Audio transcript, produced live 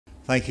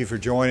Thank you for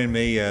joining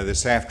me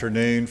this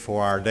afternoon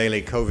for our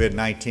daily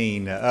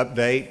COVID-19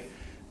 update.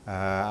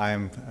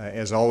 I'm,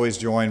 as always,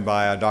 joined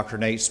by Dr.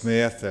 Nate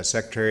Smith,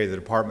 Secretary of the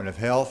Department of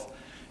Health.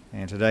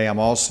 And today I'm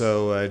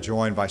also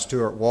joined by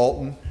Steuart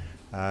Walton,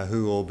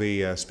 who will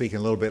be speaking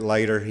a little bit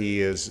later.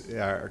 He is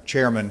our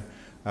chairman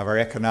of our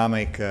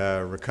Economic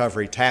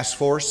Recovery Task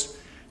Force,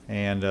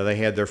 and they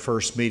had their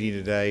first meeting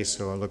today,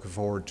 so I'm looking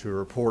forward to a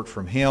report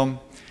from him.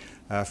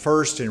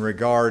 First, in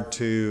regard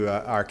to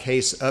our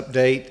case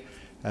update,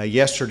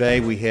 yesterday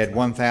we had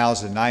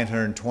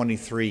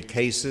 1,923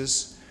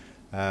 cases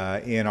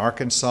in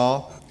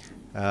Arkansas.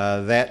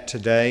 That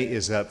today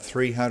is up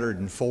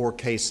 304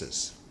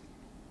 cases.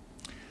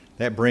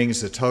 That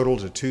brings the total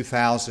to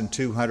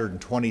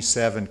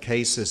 2,227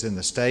 cases in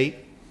the state.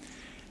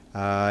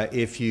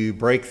 If you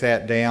break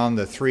that down,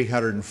 the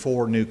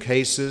 304 new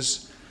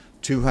cases,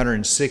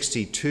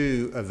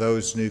 262 of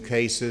those new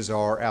cases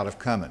are out of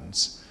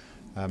Cummins,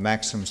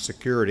 maximum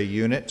security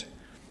unit,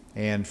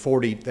 and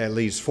that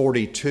leaves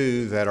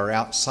 42 that are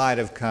outside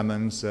of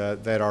Cummins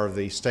that are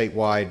the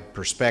statewide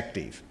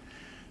perspective.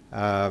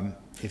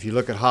 If you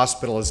look at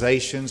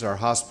hospitalizations, our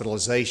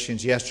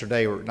hospitalizations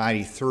yesterday were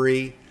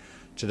 93.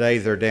 Today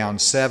they're down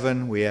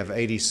 7. We have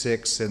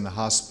 86 in the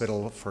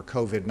hospital for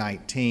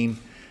COVID-19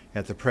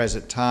 at the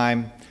present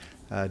time.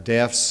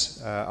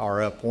 Deaths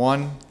are up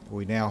 1.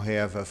 We now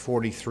have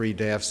 43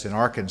 deaths in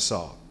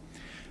Arkansas.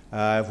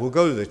 If we'll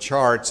go to the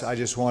charts, I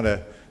just want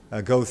to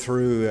go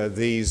through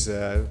these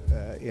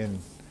in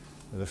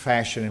the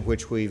fashion in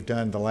which we've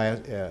done the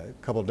last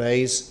couple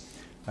days.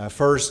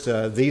 First,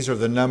 these are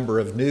the number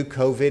of new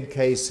COVID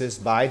cases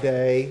by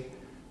day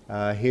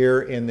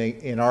here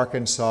in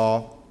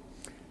Arkansas.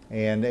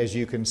 And as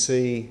you can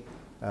see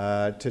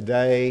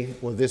today,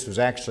 well, this was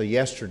actually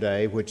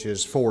yesterday, which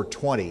is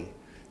 420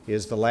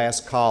 is the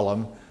last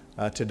column.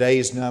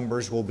 Today's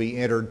numbers will be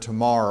entered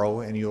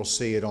tomorrow, and you'll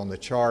see it on the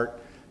chart.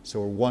 So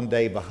we're one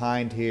day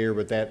behind here,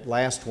 but that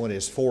last one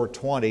is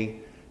 420,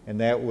 and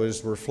that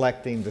was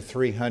reflecting the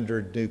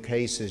 300 new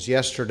cases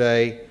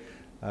yesterday.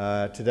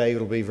 Today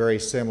it'll be very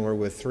similar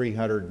with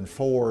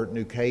 304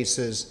 new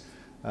cases.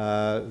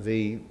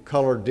 The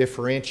color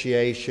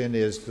differentiation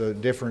is the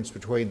difference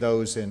between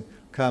those in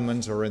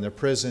Cummins or in the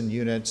prison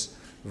units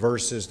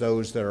versus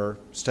those that are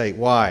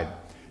statewide.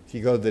 If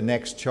you go to the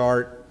next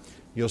chart,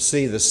 you'll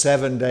see the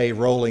 7-day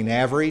rolling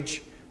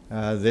average.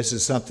 This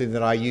is something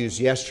that I used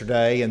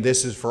yesterday, and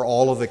this is for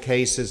all of the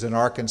cases in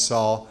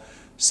Arkansas,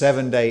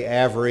 7-day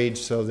average,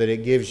 so that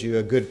it gives you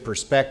a good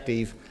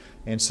perspective.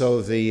 And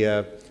so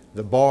the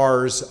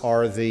bars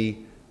are the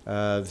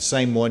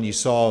same one you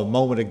saw a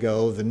moment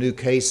ago, the new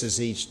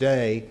cases each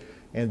day,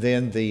 and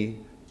then the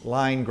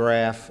line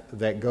graph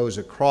that goes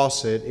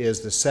across it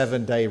is the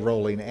 7-day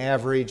rolling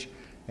average.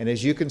 And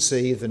as you can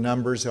see, the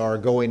numbers are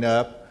going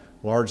up,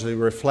 largely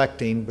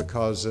reflecting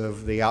because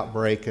of the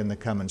outbreak in the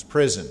Cummins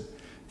prison.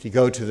 If you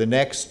go to the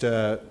next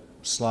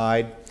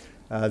slide,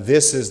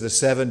 this is the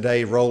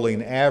 7-day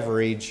rolling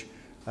average,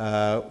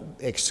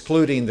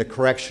 excluding the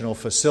correctional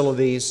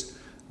facilities.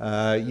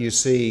 You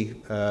see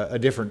a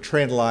different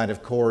trend line,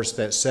 of course,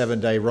 that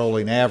 7-day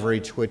rolling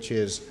average, which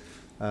is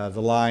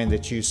the line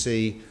that you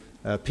see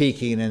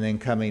peaking and then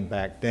coming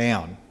back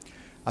down.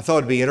 I thought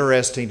it'd be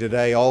interesting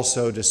today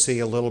also to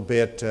see a little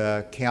bit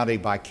county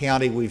by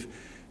county. We've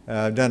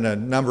done a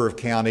number of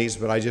counties,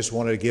 but I just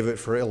wanted to give it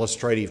for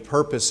illustrative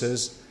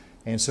purposes.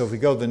 And so if we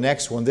go to the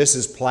next one, this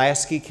is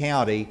Pulaski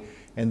County,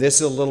 and this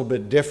is a little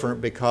bit different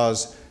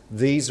because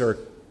these are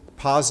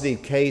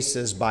positive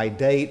cases by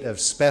date of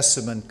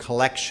specimen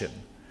collection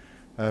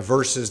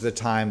versus the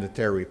time that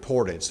they're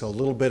reported. So a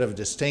little bit of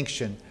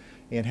distinction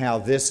in how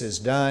this is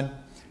done.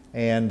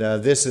 And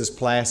this is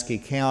Pulaski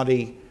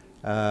County.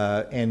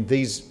 And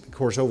these, of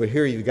course, over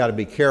here you've got to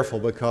be careful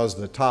because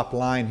the top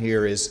line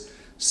here is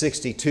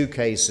 62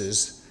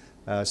 cases.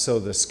 So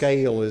the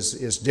scale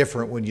is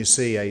different when you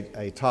see a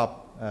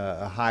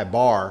high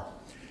bar.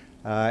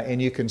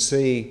 And you can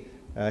see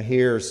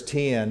here's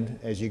 10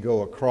 as you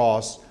go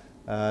across.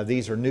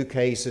 These are new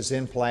cases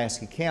in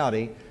Pulaski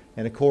County,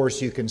 and of course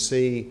you can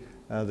see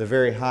the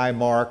very high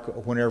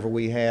mark whenever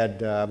we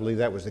had, I believe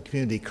that was the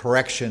community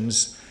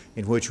corrections,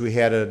 in which we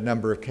had a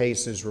number of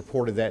cases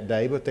reported that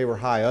day, but they were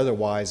high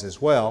otherwise as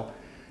well.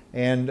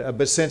 And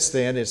but since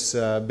then it's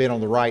been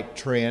on the right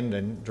trend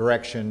and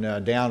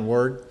direction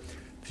downward.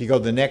 If you go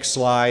to the next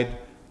slide,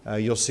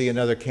 you'll see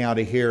another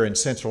county here in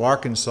central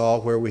Arkansas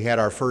where we had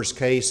our first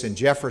case in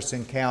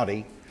Jefferson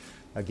County.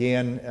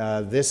 Again,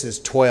 this is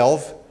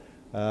 12.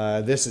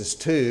 This is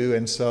 2,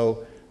 and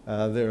so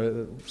there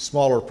are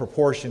smaller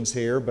proportions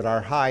here, but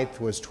our height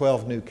was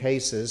 12 new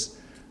cases.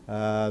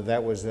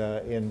 That was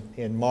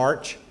in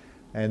March,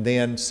 and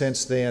then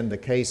since then the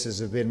cases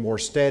have been more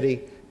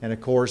steady, and of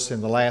course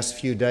in the last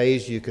few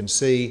days you can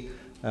see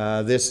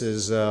this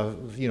is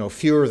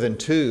fewer than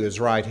 2 is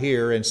right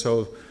here, and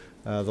so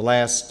the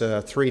last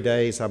 3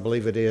 days I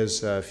believe it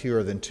is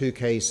fewer than 2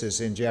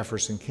 cases in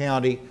Jefferson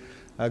County,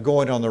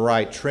 going on the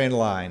right trend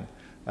line.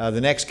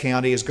 The next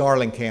county is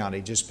Garland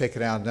County, just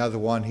picking out another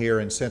one here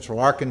in central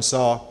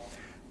Arkansas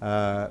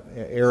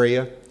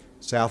area.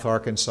 South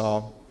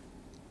Arkansas.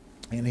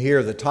 And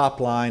here the top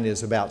line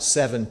is about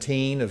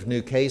 17 of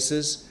new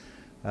cases.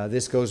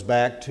 This goes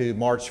back to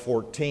March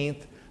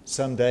 14th.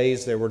 Some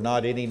days there were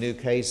not any new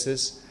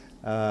cases.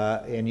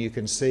 And you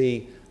can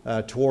see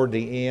toward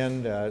the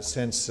end,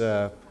 since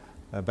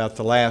about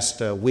the last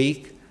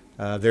week,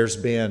 there's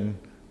been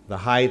the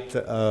height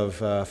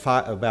of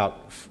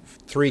about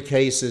 3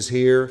 cases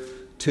here,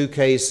 2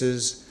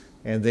 cases,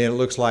 and then it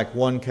looks like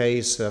 1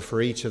 case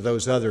for each of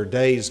those other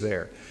days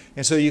there.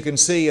 And so you can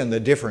see in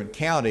the different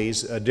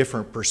counties a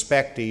different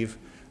perspective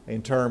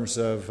in terms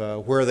of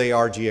where they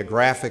are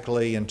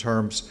geographically, in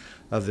terms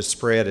of the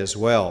spread as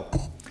well.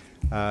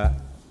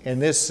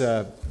 And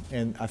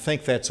I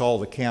think that's all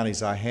the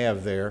counties I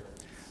have there.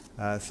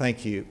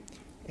 Thank you.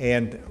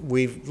 And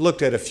we've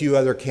looked at a few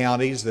other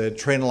counties. The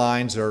trend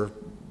lines are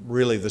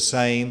really the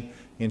same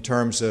in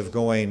terms of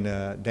going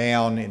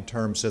down in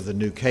terms of the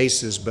new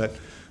cases, but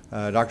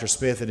Dr.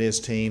 Smith and his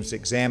teams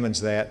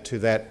examines that to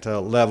that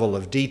level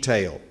of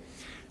detail.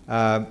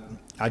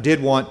 I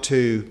did want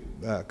to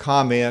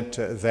comment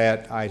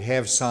that I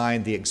have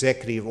signed the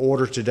executive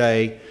order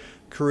today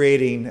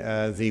creating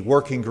the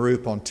working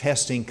group on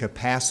testing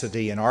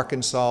capacity in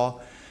Arkansas.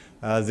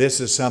 This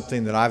is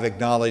something that I've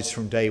acknowledged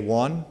from day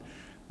one,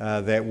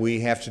 that we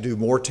have to do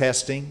more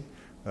testing.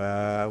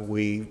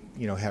 We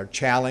have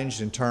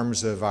challenged in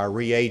terms of our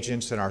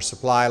reagents and our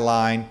supply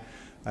line,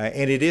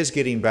 and it is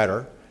getting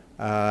better.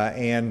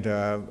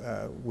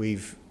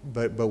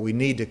 But we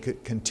need to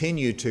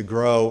continue to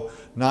grow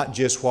not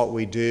just what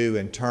we do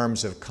in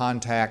terms of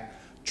contact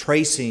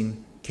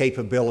tracing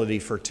capability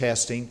for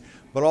testing,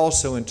 but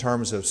also in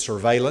terms of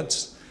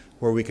surveillance,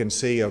 where we can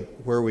see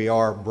where we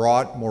are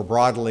more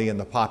broadly in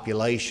the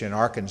population in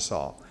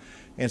Arkansas.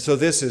 And so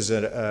this is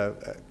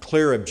a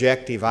clear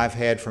objective I've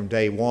had from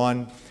day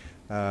one,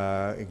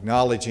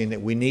 acknowledging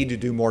that we need to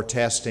do more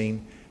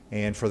testing,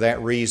 and for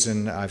that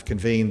reason I've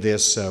convened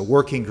this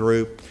working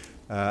group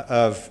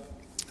of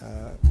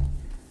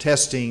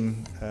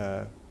testing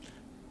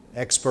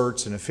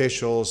experts and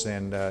officials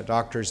and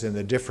doctors in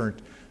the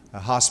different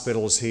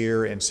hospitals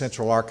here in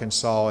Central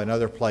Arkansas and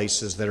other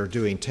places that are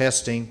doing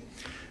testing.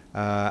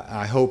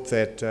 I hope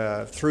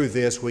that through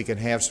this we can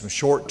have some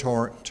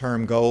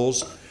short-term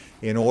goals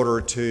in order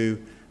to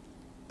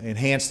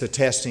enhance the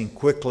testing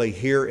quickly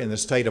here in the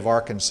state of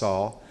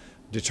Arkansas,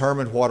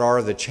 determine what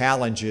are the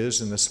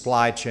challenges in the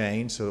supply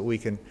chain so that we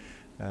can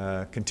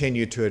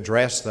continue to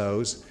address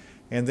those.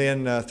 And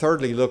then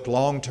thirdly, look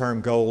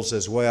long-term goals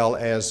as well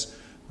as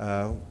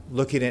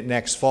looking at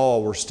next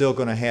fall. We're still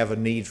going to have a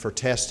need for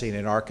testing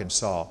in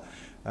Arkansas.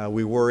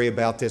 We worry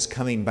about this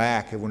coming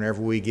back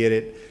whenever we get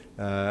it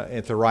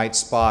at the right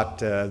spot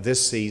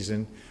this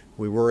season.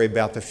 We worry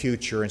about the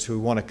future, and so we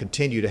want to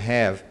continue to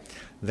have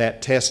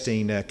that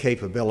testing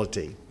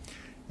capability.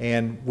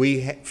 And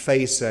we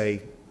face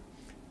a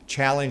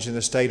challenge in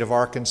the state of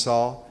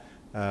Arkansas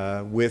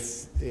and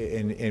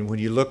when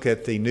you look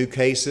at the new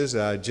cases,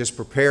 just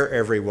prepare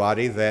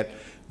everybody that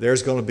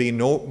there's going to be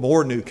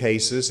more new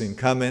cases in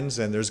Cummins,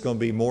 and there's going to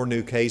be more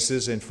new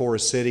cases in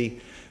Forest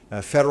City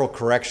Federal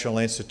Correctional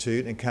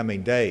Institute in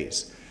coming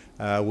days.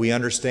 We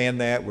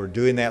understand that. We're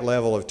doing that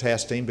level of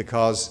testing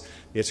because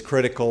it's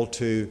critical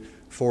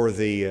for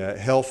the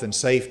health and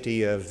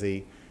safety of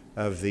the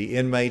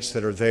inmates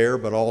that are there,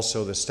 but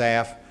also the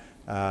staff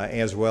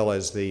as well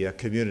as the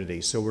community.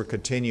 So we're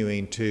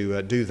continuing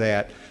to do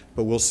that,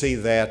 but we'll see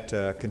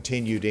that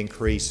continued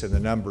increase in the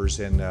numbers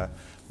in the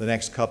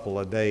next couple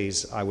of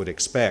days, I would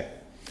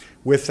expect.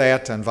 With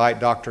that, I invite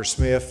Dr.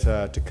 Smith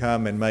to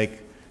come and make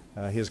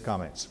his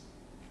comments.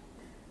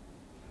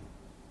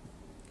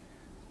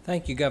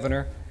 Thank you,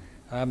 Governor.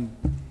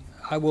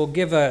 I will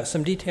give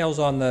some details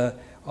on the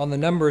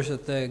numbers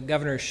that the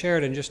Governor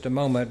shared in just a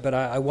moment, but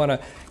I want to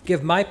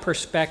give my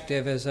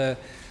perspective as a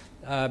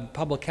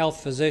public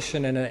health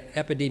physician and an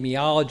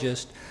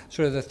epidemiologist,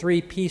 sort of the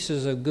 3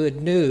 pieces of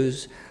good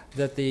news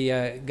that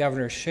the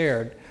Governor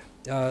shared.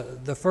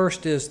 The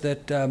first is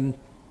that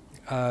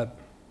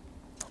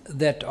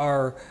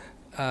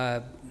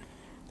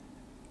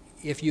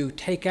if you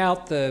take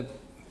out the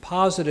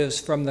positives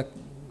from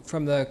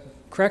the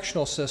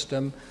correctional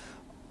system,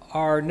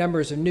 our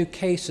numbers of new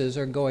cases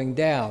are going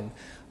down.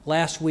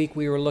 Last week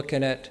we were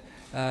looking at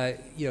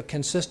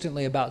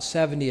consistently about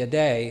 70 a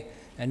day,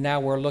 and now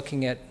we're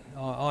looking at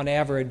on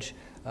average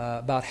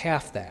about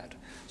half that.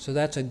 So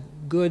that's a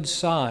good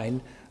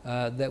sign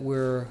that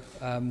we're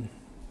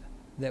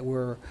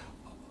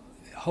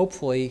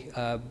hopefully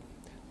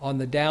on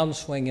the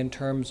downswing in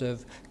terms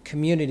of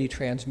community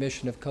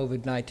transmission of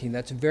COVID-19.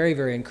 That's very,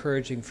 very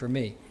encouraging for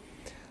me.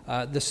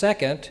 The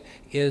second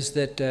is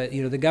that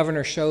the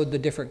Governor showed the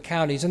different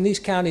counties, and these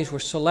counties were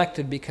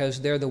selected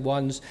because they're the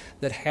ones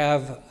that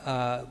have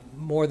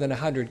more than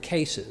 100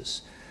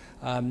 cases.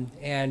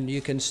 And you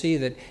can see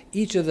that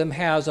each of them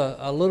has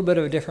a little bit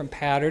of a different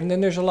pattern.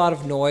 Then there's a lot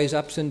of noise,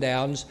 ups and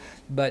downs,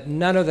 but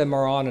none of them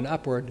are on an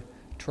upward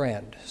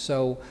trend.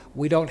 So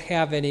we don't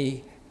have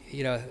any,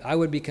 I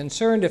would be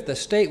concerned if the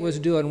state was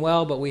doing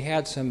well, but we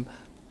had some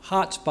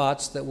hot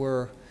spots that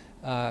were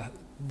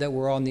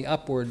on the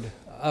upward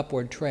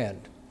upward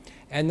trend.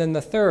 And then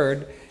the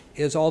third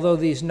is, although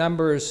these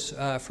numbers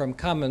from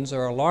Cummins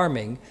are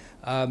alarming,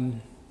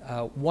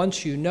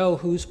 once you know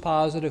who's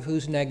positive,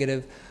 who's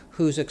negative,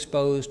 who's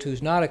exposed,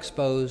 who's not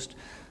exposed,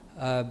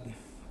 a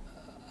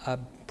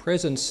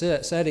prison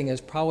setting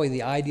is probably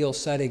the ideal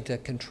setting to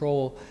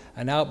control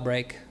an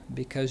outbreak,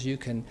 because you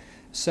can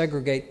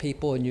segregate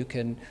people and you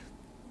can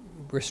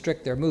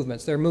restrict their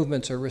movements. Their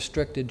movements are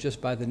restricted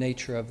just by the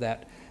nature of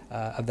that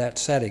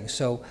setting.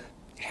 So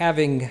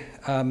having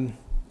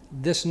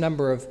this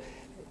number of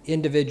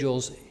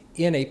individuals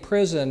in a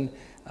prison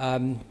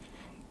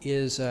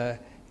is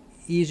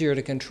easier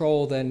to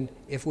control than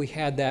if we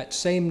had that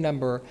same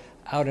number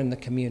out in the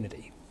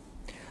community.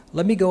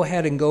 Let me go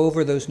ahead and go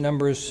over those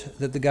numbers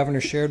that the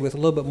governor shared with a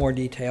little bit more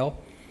detail.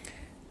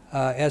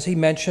 As he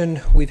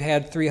mentioned, we've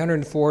had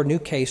 304 new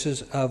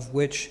cases, of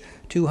which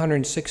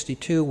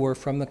 262 were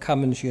from the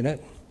Cummins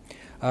unit.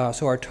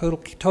 So our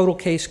total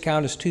case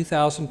count is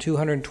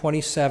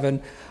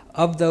 2,227.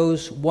 Of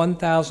those,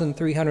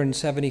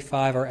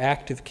 1,375 are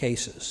active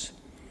cases.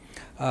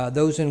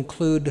 Those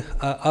include,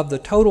 of the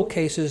total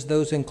cases,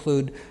 those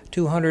include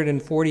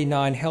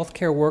 249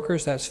 healthcare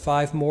workers. That's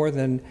 5 more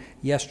than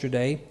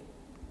yesterday.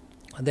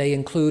 They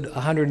include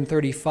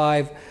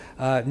 135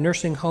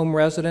 nursing home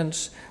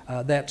residents.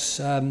 That's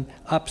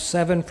up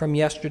 7 from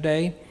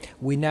yesterday.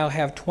 We now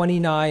have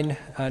 29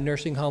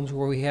 nursing homes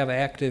where we have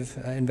active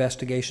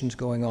investigations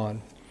going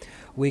on.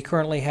 We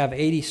currently have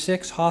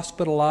 86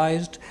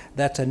 hospitalized.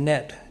 That's a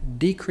net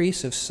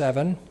decrease of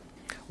 7.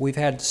 We've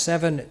had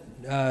 7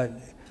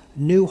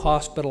 new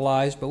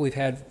hospitalized, but we've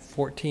had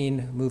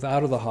 14 move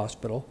out of the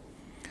hospital.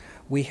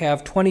 We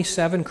have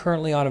 27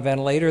 currently on a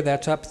ventilator.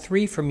 That's up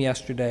 3 from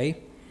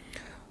yesterday.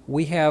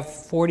 We have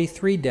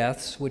 43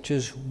 deaths, which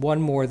is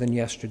 1 more than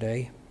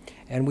yesterday.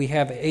 And we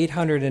have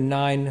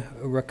 809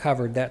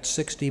 recovered. That's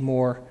 60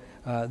 more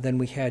than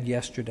we had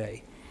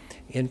yesterday.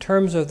 In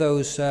terms of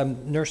those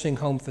nursing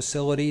home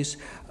facilities,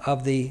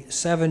 of the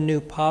 7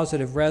 new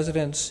positive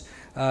residents,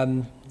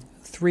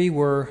 3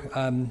 were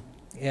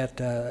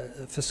at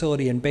a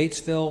facility in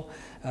Batesville,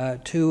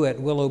 2 at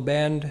Willow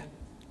Bend,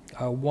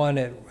 1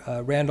 at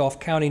Randolph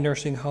County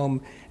Nursing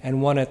Home,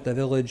 and 1 at the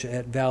Village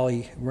at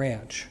Valley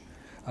Ranch.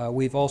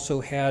 We've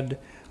also had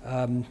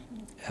an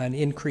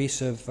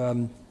increase of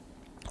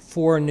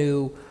 4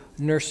 new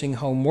nursing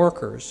home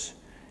workers,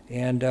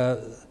 and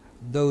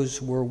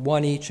those were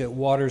 1 each at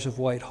Waters of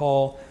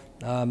Whitehall,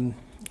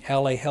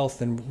 LA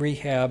Health and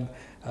Rehab,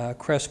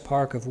 Crest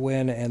Park of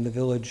Wynn, and the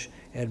Village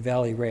at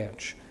Valley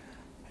Ranch.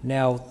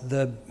 Now,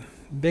 the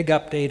big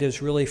update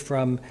is really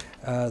from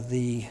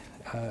the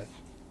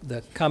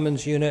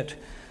Cummins unit.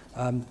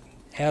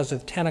 As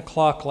of 10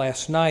 o'clock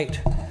last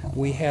night,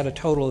 we had a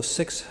total of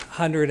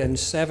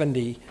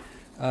 670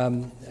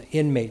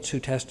 inmates who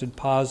tested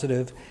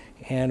positive,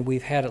 and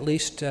we've had at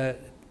least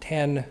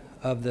 10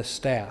 of the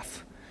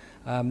staff.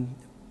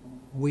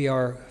 We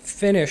are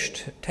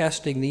finished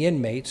testing the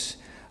inmates,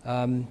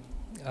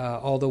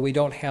 although we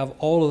don't have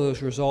all of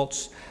those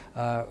results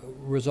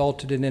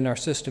resulted in our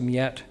system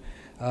yet,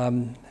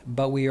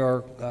 but we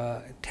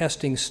are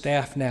testing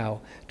staff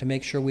now to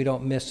make sure we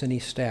don't miss any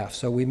staff.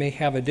 So we may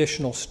have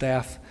additional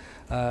staff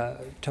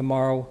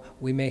tomorrow.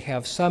 We may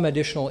have some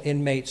additional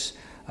inmates.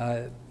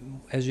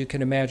 As you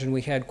can imagine,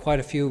 we had quite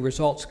a few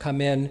results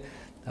come in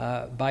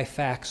by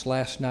fax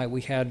last night.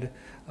 We had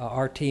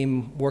our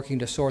team working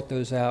to sort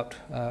those out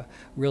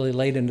really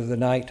late into the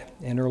night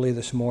and early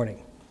this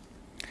morning.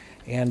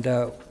 And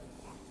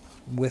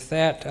with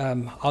that,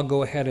 I'll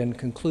go ahead and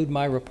conclude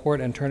my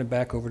report and turn it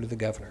back over to the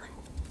governor.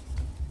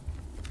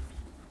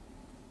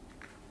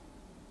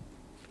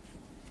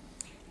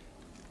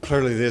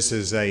 Clearly, this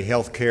is a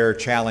healthcare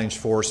challenge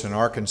for us in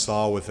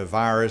Arkansas with a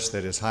virus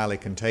that is highly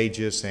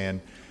contagious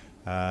and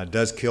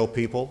does kill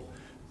people.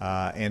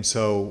 And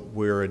so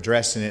we're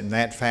addressing it in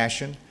that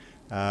fashion.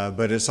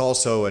 But it's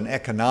also an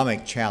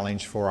economic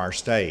challenge for our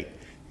state.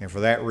 And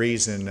for that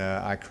reason,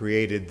 I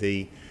created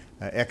the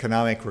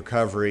Economic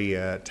Recovery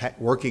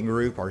Working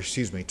Group, or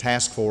excuse me,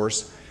 Task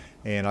Force.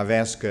 And I've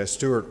asked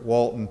Steuart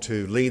Walton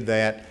to lead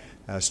that.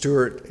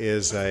 Steuart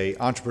is an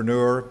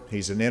entrepreneur,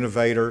 he's an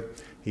innovator,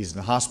 he's in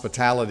the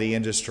hospitality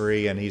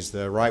industry, and he's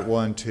the right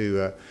one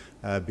to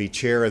be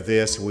chair of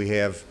this. We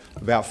have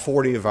about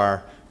 40 of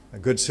our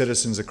good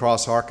citizens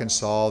across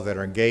Arkansas that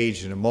are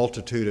engaged in a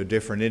multitude of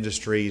different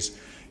industries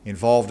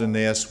involved in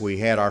this. We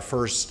had our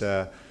first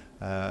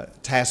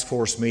task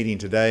force meeting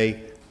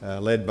today,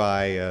 led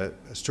by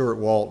Steuart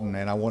Walton,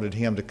 and I wanted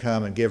him to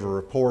come and give a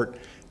report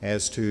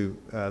as to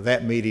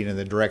that meeting and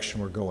the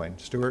direction we're going.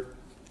 Steuart?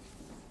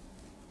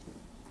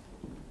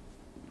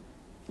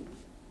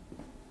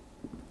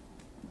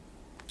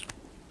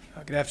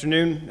 Good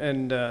afternoon,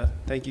 and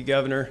thank you,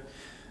 Governor.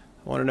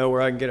 I want to know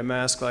where I can get a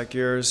mask like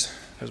yours,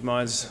 because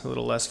mine's a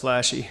little less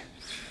flashy.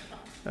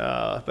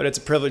 But it's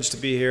a privilege to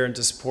be here and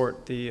to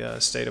support the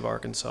state of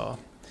Arkansas.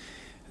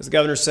 As the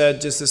Governor said,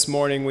 just this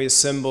morning we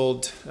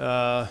assembled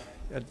a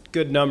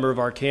good number of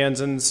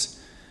Arkansans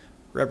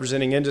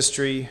representing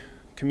industry,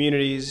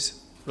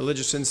 communities,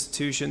 religious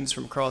institutions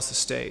from across the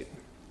state.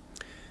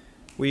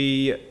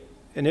 We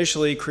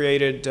initially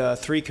created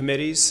 3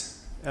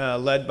 committees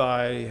led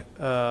by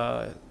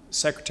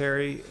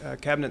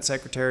cabinet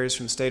secretaries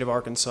from the state of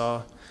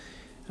Arkansas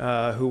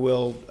who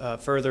will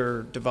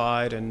further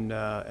divide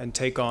and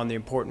take on the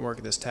important work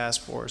of this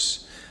task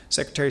force.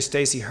 Secretary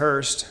Stacey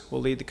Hurst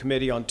will lead the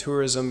Committee on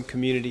Tourism,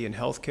 Community, and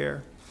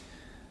Healthcare.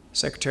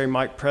 Secretary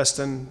Mike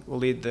Preston will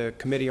lead the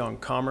Committee on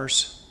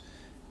Commerce,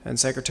 and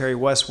Secretary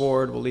Wes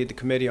Ward will lead the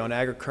Committee on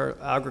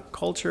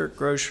Agriculture,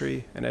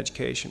 Grocery, and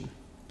Education.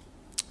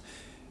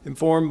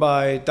 Informed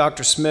by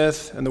Dr.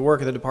 Smith and the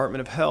work of the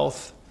Department of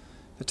Health,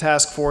 the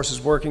task force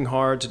is working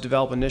hard to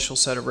develop an initial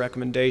set of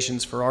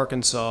recommendations for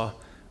Arkansas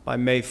by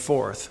May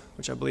 4th,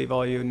 which I believe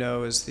all you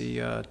know is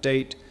the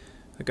date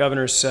the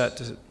governor's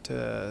set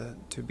to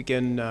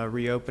begin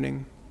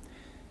reopening.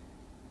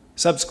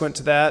 Subsequent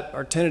to that,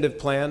 our tentative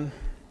plan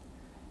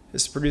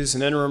is to produce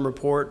an interim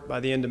report by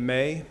the end of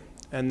May,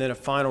 and then a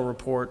final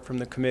report from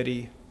the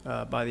committee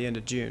by the end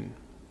of June.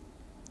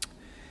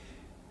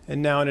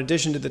 And now, in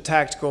addition to the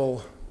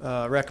tactical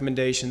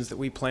recommendations that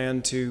we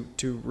plan to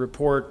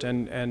report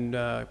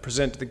and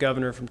present to the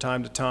governor from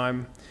time to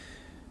time,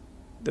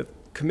 the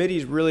committee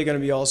is really going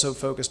to be also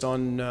focused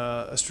on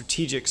a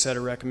strategic set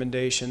of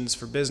recommendations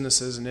for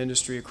businesses and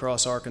industry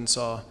across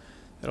Arkansas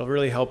that'll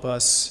really help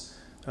us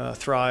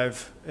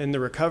thrive in the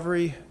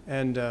recovery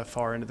and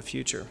far into the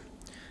future.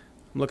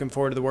 I'm looking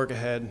forward to the work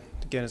ahead.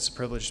 Again, it's a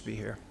privilege to be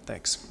here.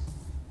 Thanks.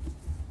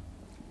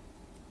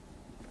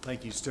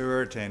 Thank you,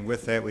 Steuart. And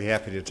with that, we're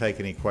happy to take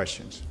any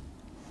questions.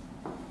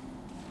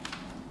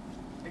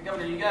 Hey,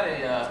 Governor, you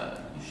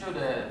showed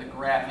the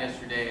graph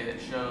yesterday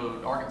that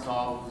showed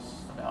Arkansas was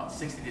about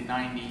 60 to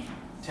 90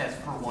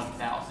 tests per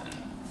 1,000.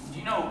 Do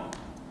you know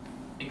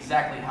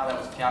exactly how that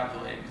was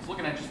calculated? Because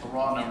looking at just the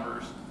raw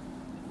numbers,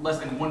 less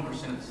than 1%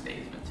 of the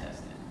state has been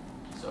tested.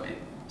 So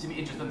to me,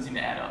 it just doesn't seem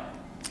to add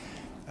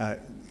up.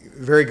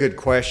 Very good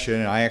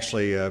question. I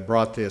actually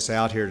brought this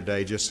out here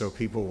today just so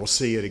people will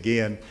see it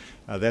again.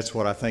 That's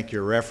what I think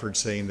you're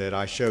referencing that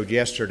I showed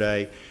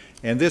yesterday.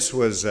 And this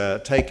was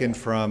taken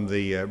from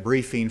the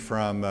briefing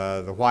from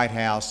the White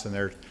House and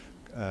their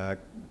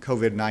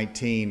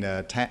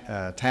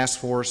COVID-19 task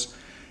force.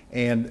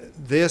 And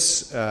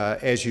this,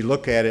 as you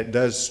look at it,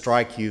 does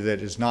strike you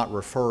that is not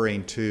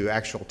referring to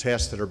actual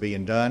tests that are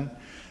being done.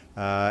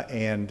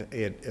 And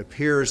it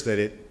appears that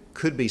it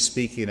could be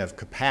speaking of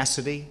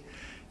capacity.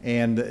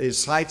 And it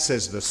cites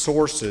as the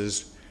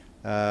sources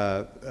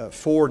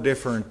 4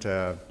 different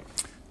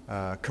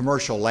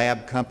commercial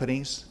lab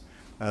companies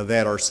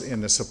that are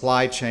in the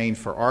supply chain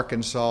for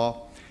Arkansas,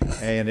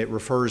 and it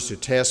refers to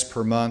tests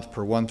per month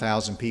per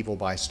 1,000 people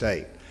by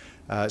state.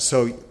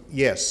 So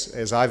yes,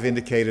 as I've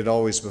indicated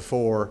always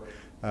before,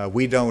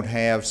 we don't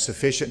have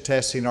sufficient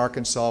testing in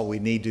Arkansas. We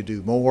need to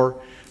do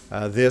more.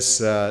 This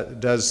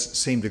does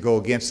seem to go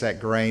against that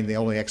grain. The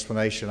only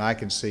explanation I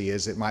can see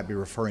is it might be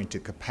referring to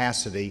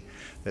capacity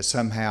that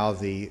somehow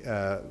the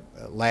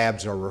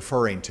labs are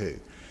referring to.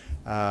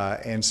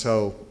 And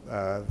so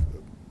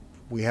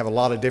we have a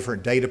lot of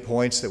different data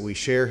points that we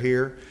share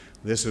here.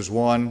 This is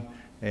one,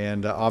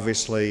 and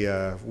obviously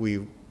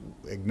we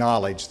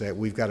acknowledge that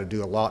we've got to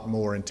do a lot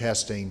more in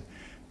testing,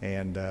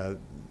 and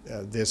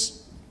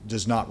this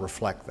does not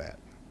reflect that.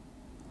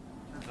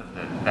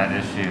 That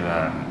issue,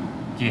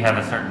 do you have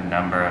a certain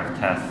number of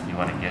tests you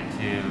want to get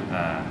to,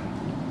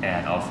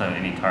 and also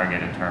any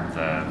target in terms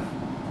of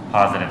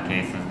positive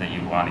cases that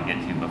you want to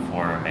get to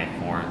before May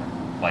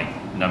 4th, like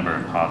number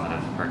of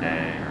positives per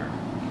day?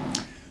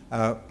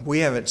 Or? We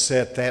haven't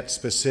set that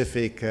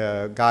specific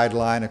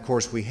guideline. Of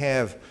course, we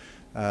have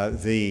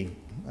the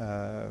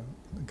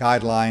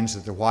guidelines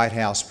that the White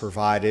House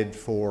provided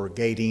for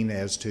gating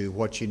as to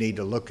what you need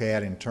to look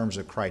at in terms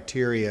of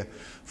criteria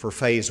for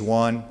phase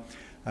 1.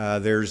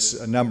 There's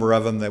a number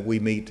of them that we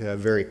meet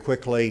very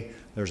quickly.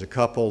 There's a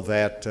couple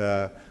that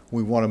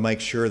we want to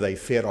make sure they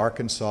fit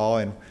Arkansas,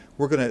 and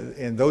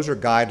and those are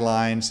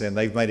guidelines, and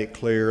they've made it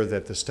clear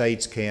that the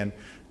states can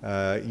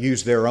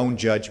use their own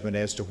judgment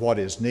as to what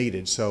is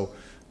needed. So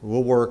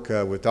we'll work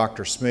with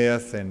Dr.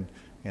 Smith and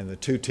the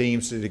 2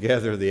 teams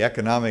together, the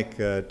economic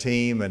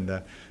team and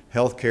the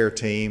healthcare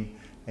team,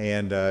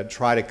 and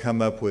try to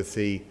come up with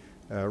the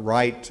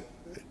right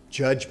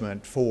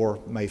judgment for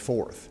May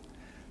 4th.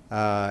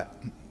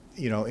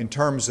 You know, in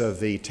terms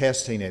of the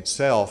testing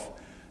itself,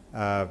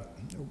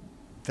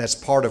 that's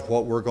part of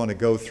what we're going to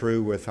go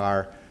through with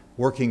our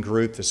working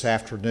group this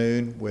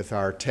afternoon with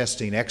our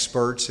testing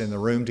experts in the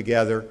room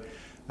together.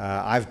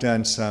 I've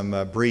done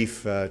some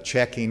brief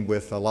checking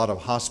with a lot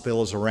of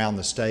hospitals around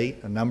the state,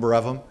 a number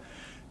of them,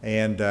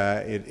 and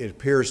it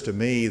appears to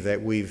me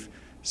that we've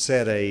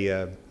set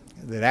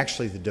that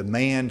actually the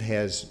demand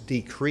has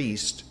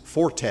decreased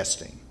for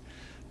testing.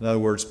 In other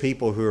words,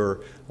 people who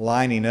are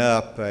lining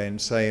up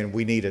and saying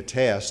we need a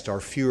test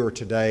are fewer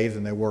today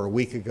than they were a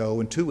week ago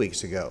and 2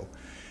 weeks ago.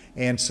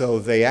 And so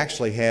they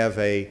actually have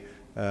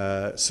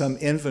some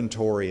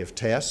inventory of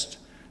test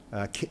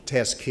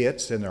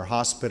kits in their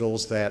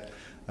hospitals that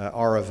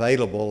are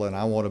available, and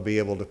I want to be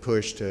able to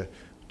push to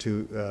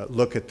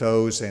look at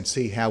those and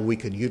see how we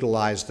can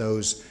utilize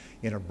those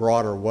in a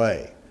broader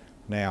way.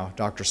 Now,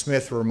 Dr.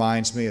 Smith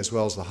reminds me, as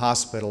well as the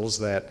hospitals,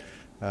 that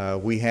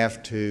we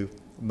have to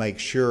make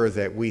sure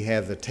that we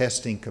have the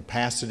testing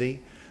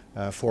capacity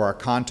for our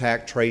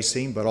contact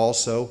tracing, but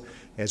also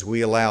as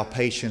we allow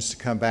patients to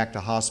come back to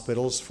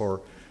hospitals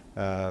for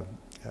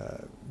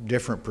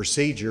different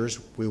procedures,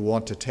 we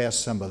want to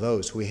test some of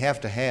those. We have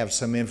to have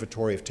some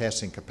inventory of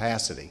testing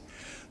capacity.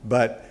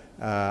 But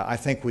I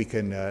think we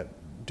can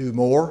do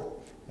more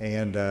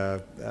and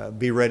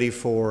be ready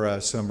for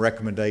some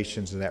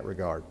recommendations in that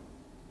regard.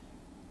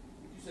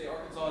 Would you say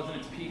Arkansas is at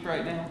its peak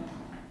right now?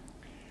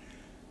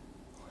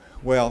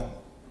 Well,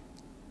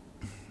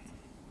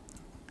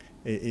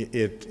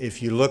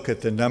 if you look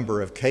at the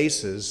number of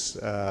cases,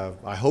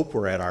 I hope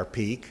we're at our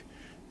peak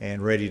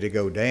and ready to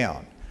go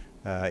down,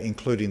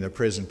 including the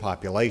prison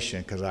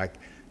population, because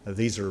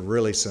these are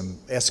really some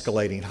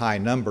escalating high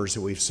numbers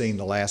that we've seen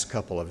the last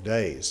couple of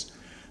days.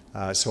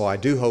 So I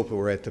do hope that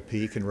we're at the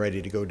peak and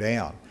ready to go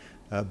down.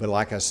 But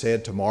like I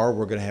said, tomorrow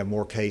we're going to have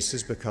more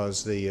cases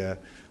because the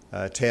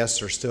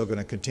tests are still going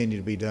to continue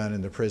to be done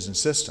in the prison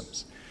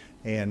systems.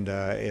 And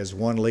as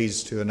one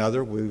leads to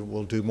another, we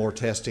will do more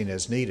testing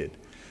as needed.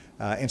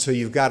 And so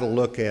you've got to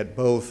look at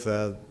both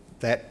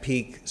that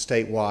peak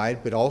statewide,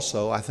 but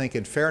also, I think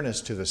in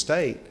fairness to the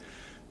state,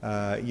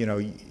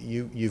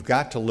 you've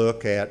got to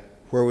look at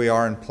where we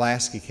are in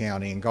Pulaski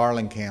County and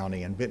Garland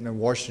County and Benton and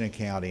Washington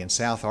County and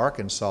South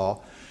Arkansas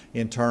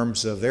in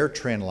terms of their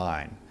trend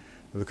line.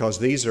 Because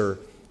these are,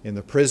 in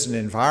the prison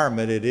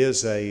environment, it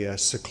is a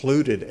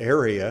secluded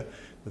area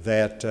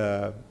that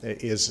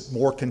is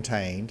more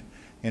contained.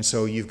 And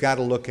so you've got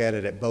to look at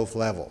it at both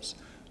levels.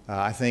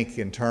 I think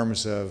in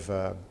terms of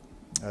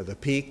the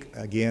peak,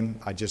 again,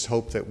 I just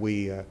hope that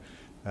we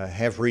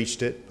have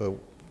reached it, but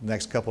the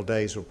next couple of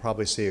days we'll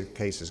probably see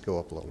cases go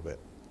up a little bit.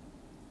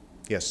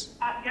 Yes?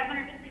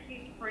 Governor, just to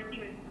keep proceed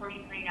with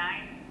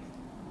 4029.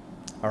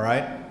 All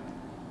right.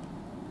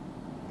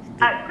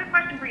 Quick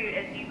question for you,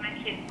 as you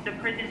mentioned the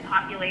prison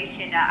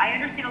population. I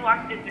understand a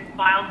lawsuit has been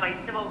filed by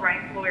civil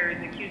rights lawyers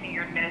accusing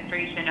your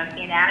administration of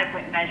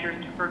inadequate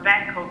measures to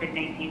prevent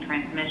COVID-19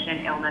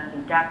 transmission, illness,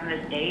 and death in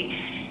the state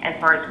as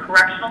far as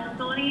correctional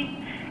facilities.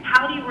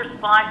 How do you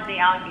respond to the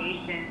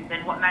allegations,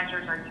 and what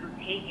measures are you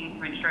taking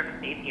to ensure the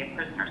safety of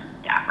prisoners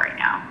and staff right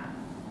now?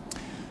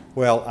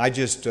 Well, I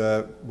just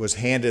was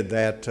handed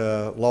that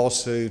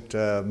lawsuit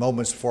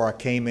moments before I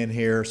came in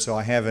here, so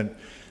I haven't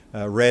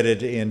read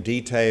it in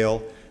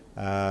detail.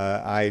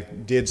 I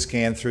did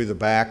scan through the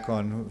back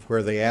on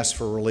where they asked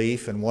for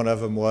relief, and one of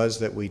them was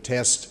that we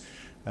test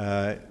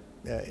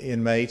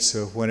inmates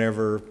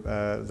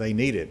whenever they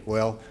need it.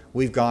 Well,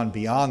 we've gone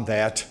beyond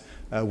that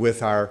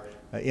with our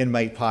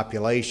inmate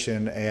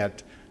population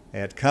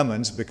at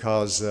Cummins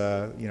because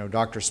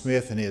Dr.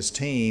 Smith and his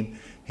team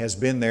has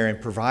been there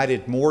and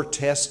provided more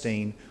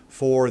testing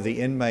for the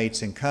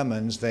inmates in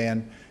Cummins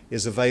than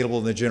is available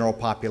in the general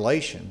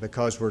population,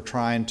 because we're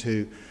trying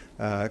to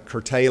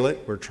curtail it.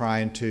 We're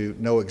trying to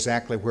know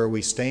exactly where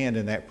we stand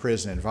in that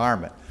prison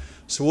environment.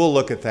 So we'll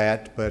look at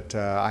that, but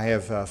I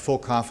have full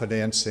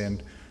confidence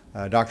in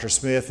Dr.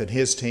 Smith and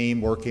his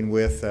team working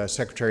with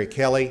Secretary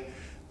Kelly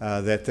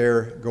that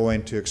they're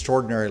going to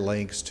extraordinary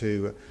lengths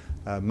to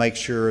make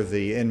sure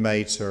the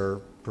inmates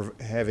are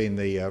having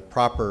the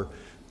proper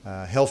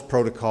health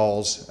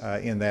protocols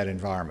in that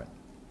environment.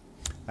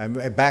 I'm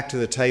back to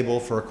the table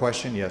for a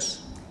question.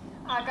 Yes?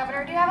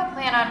 Governor, do you have a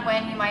plan on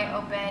when you might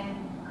open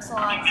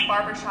salons,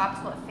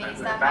 barbershops, what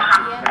phase that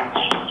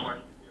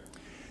might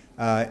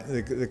be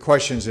in? The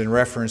question's in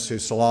reference to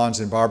salons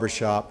and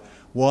barbershop.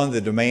 One,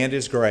 the demand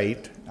is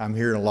great. I'm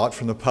hearing a lot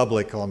from the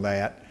public on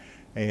that.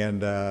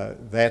 And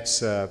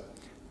that's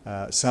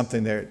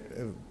something that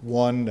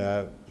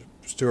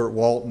Steuart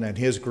Walton and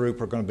his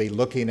group are going to be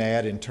looking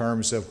at in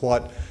terms of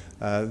what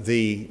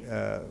the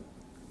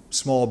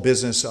small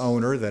business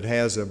owner that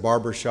has a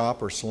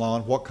barbershop or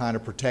salon, what kind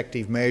of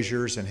protective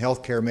measures and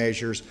healthcare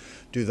measures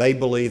do they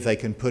believe they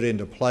can put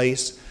into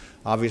place.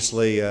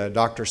 Obviously,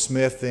 Dr.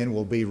 Smith then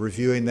will be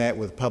reviewing that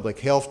with the public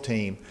health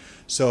team.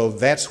 So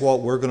that's what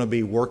we're going to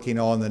be working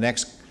on the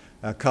next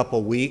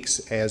couple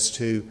weeks as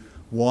to,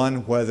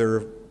 one,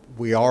 whether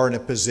we are in a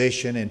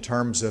position in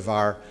terms of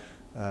our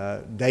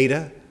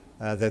data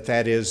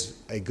that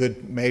is a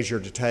good measure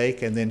to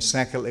take, and then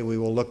secondly, we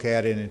will look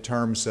at it in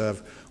terms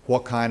of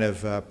what kind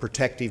of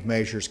protective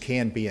measures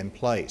can be in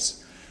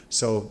place.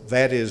 So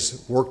that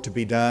is work to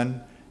be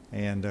done,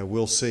 and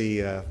we'll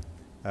see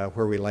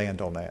where we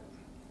land on that.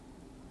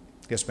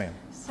 Yes, ma'am.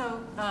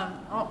 So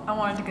I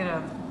wanted to get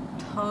a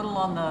total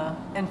on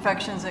the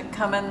infections at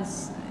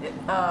Cummins.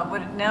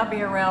 Would it now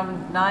be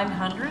around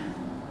 900?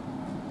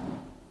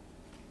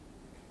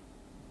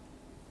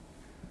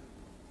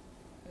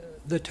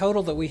 The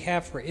total that we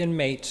have for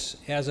inmates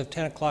as of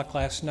 10 o'clock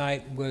last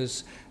night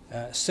was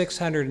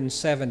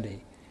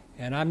 670.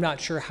 And I'm not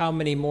sure how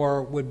many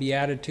more would be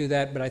added to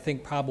that, but I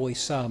think probably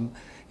some.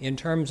 In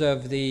terms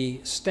of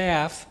the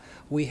staff,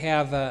 we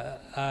have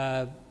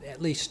at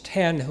least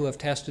 10 who have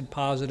tested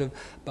positive,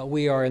 but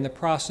we are in the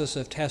process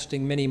of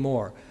testing many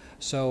more.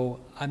 So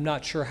I'm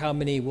not sure how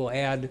many will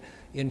add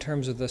in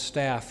terms of the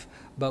staff,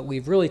 but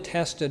we've really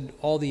tested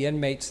all the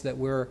inmates that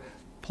we're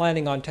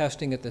planning on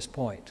testing at this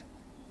point.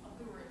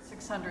 We were at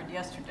 600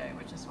 yesterday,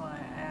 which is why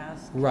I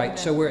asked. Right,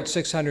 so we're at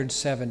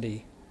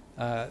 670.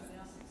 Now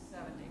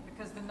 670,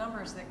 because the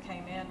numbers that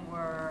came in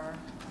were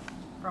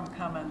from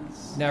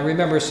Cummins. Now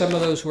remember, most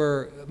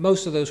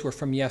of those were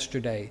from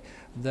yesterday.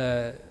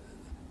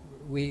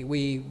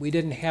 We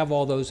didn't have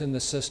all those in the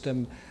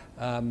system.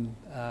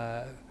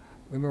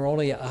 Remember,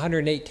 only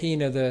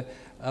 118 of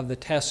the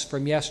tests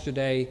from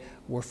yesterday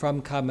were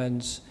from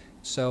Cummins.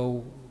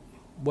 So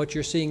what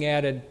you're seeing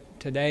added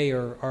today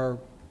are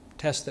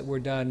tests that were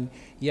done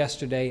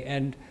yesterday,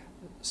 and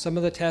some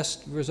of the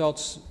test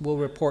results we'll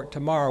report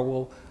tomorrow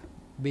will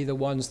be the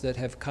ones that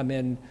have come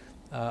in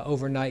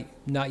overnight,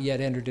 not yet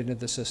entered into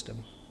the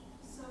system.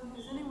 So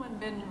has anyone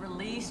been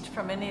released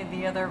from any of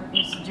the other,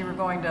 you said you were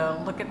going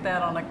to look at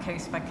that on a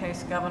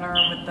case-by-case, Governor,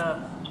 with the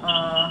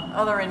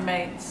other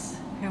inmates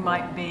who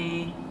might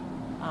be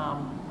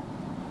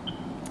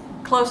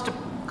close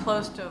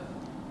to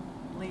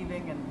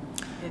leaving and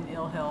in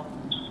ill health?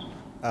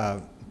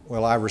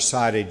 Well, I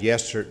recited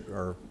yesterday,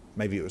 or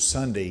maybe it was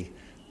Sunday,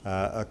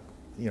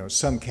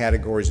 some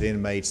categories of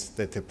inmates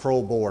that the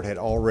parole board had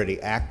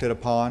already acted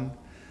upon,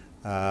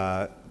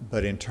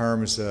 but in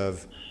terms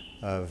of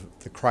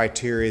the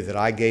criteria that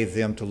I gave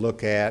them to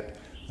look at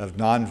of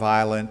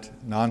nonviolent,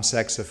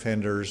 non-sex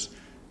offenders,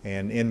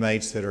 and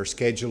inmates that are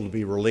scheduled to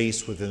be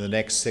released within the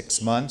next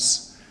 6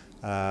 months,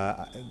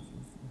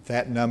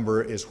 that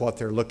number is what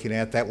they're looking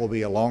at. That will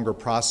be a longer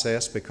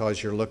process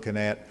because you're looking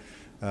at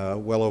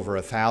well over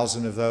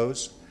 1,000 of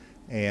those,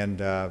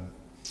 and of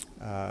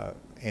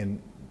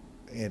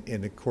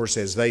course,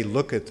 as they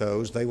look at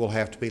those, they will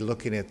have to be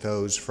looking at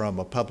those from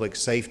a public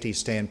safety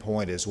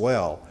standpoint as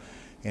well.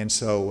 And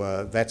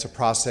so that's a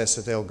process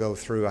that they'll go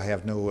through. I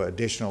have no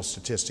additional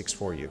statistics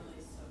for you.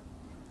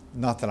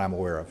 Not that I'm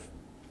aware of.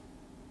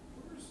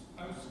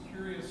 I was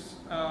curious,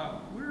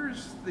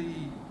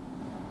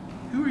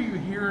 who are you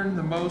hearing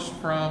the most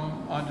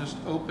from on just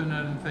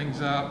opening things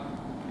up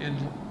and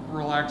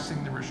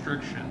relaxing the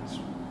restrictions?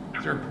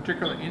 Is there a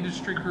particular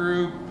industry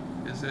group?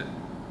 Is it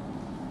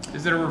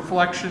a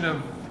reflection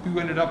of who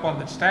ended up on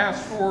the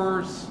task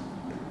force?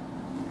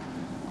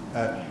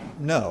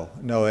 No.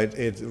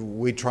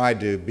 We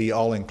tried to be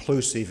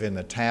all-inclusive in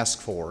the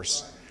task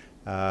force,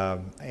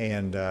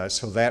 and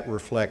so that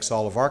reflects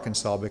all of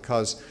Arkansas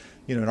because,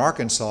 in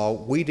Arkansas,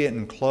 we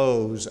didn't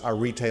close our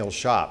retail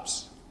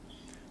shops,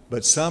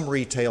 but some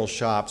retail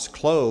shops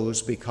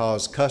closed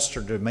because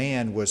customer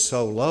demand was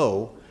so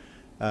low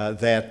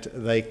that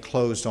they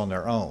closed on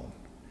their own.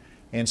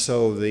 And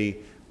so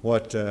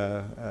what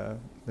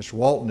Mr.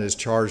 Walton is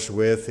charged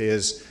with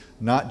is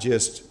not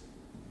just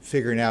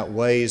figuring out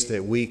ways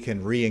that we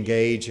can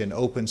re-engage and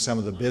open some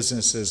of the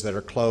businesses that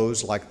are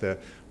closed, like the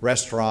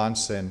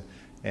restaurants and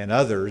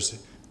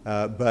others,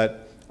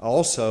 but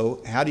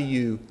also how do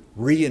you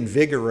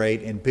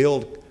reinvigorate and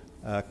build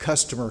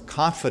customer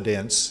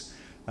confidence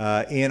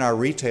in our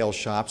retail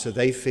shops so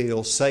they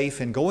feel safe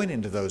in going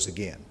into those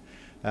again,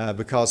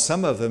 because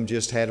some of them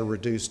just had a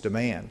reduced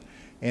demand.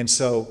 And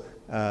so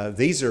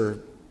these are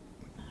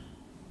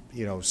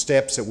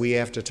steps that we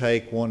have to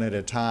take one at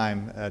a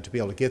time to be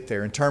able to get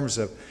there. In terms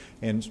of,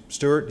 and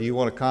Steuart, do you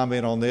want to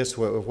comment on this,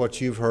 what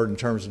you've heard in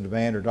terms of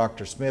demand, or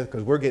Dr. Smith,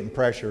 because we're getting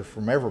pressure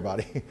from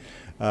everybody.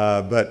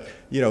 But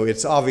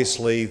it's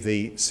obviously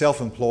the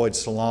self-employed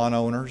salon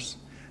owners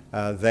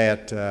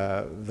that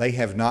they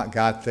have not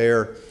got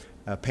their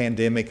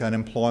pandemic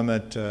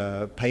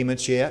unemployment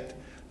payments yet.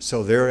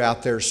 So they're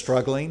out there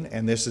struggling,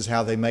 and this is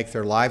how they make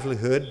their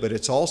livelihood. But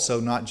it's also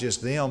not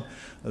just them.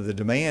 The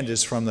demand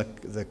is from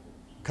the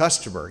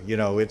customer.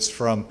 It's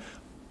from,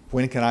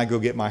 when can I go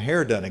get my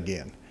hair done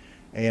again?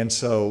 And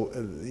so,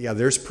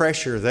 there's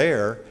pressure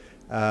there,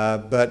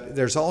 but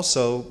there's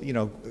also,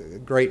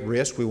 great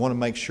risk. We want to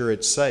make sure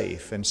it's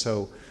safe, and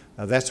so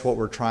that's what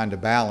we're trying to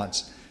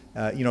balance.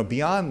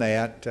 Beyond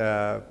that,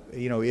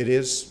 it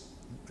is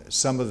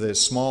some of the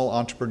small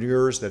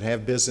entrepreneurs that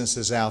have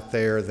businesses out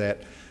there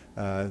that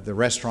the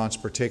restaurants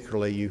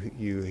particularly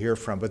you hear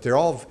from, but they're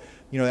all,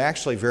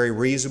 actually very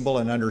reasonable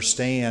and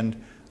understand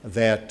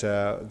that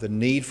the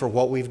need for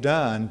what we've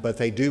done, but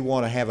they do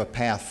want to have a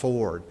path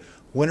forward.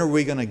 When are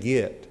we going to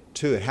get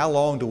to it? How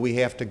long do we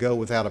have to go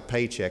without a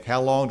paycheck?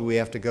 How long do we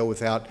have to go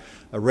without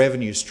a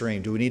revenue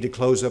stream? Do we need to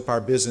close up our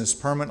business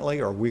permanently,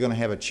 or are we going to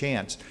have a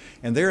chance?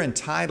 And they're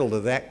entitled to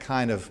that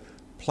kind of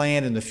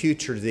plan in the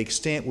future to the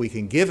extent we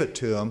can give it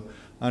to them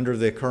under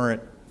the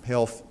current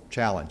health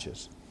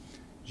challenges.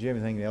 Do you have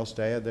anything else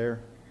to add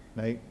there,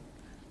 Nate?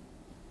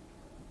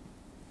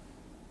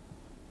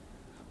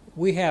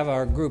 We have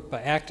our group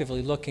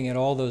actively looking at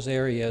all those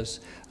areas.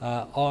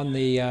 On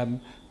the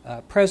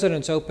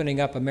President's Opening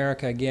Up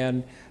America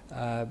Again,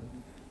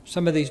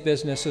 some of these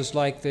businesses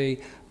like the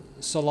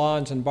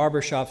salons and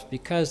barbershops,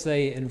 because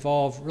they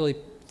involve really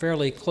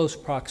fairly close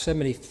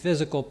proximity,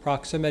 physical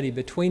proximity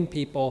between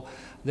people,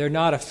 they're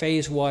not a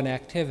phase one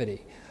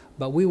activity.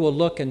 But we will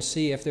look and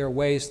see if there are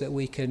ways that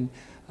we can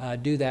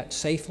do that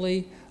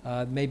safely,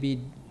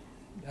 maybe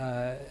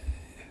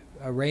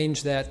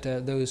arrange that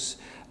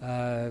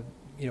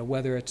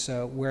whether it's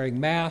wearing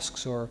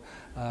masks or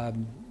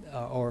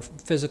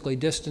physically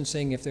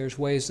distancing, if there's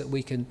ways that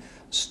we can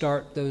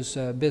start those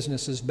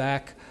businesses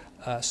back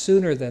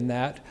sooner than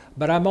that.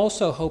 But I'm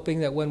also hoping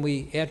that when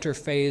we enter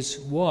phase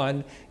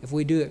 1, if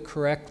we do it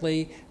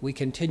correctly, we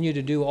continue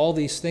to do all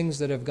these things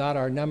that have got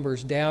our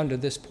numbers down to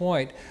this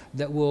point,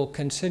 that we'll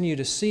continue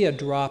to see a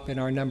drop in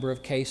our number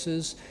of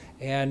cases,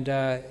 and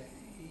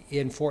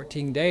in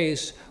 14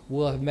 days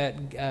we'll have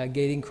met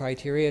gating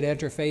criteria to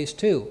enter phase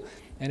 2.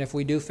 And if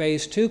we do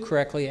phase 2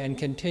 correctly and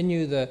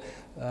continue the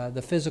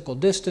physical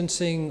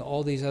distancing,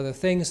 all these other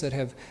things that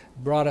have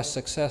brought us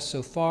success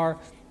so far,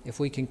 if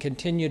we can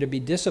continue to be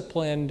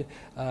disciplined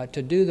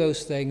to do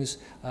those things,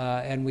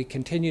 and we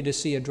continue to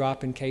see a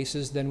drop in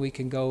cases, then we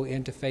can go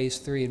into phase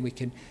 3 and we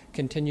can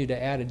continue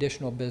to add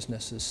additional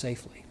businesses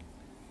safely.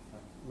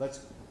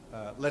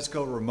 Let's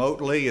go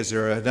remotely. Is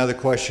there another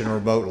question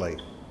remotely?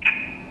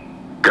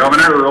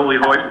 Governor Roley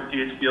Hoyt with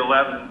THP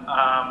 11.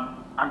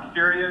 I'm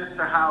curious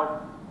to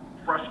how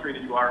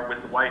frustrated you are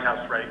with the White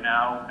House right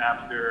now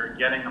after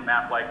getting a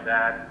map like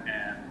that,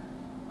 and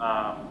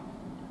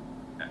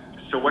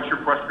so what's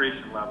your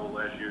frustration level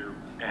as you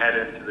head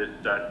into this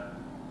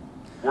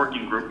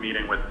working group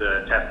meeting with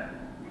the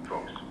testing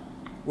folks?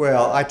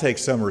 Well, I take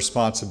some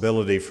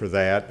responsibility for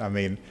that. I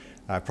mean,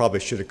 I probably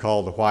should have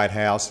called the White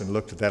House and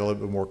looked at that a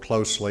little bit more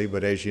closely,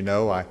 but as you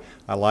know, I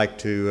like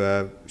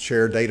to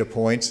share data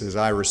points as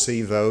I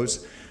receive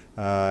those,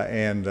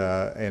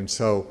 and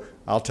so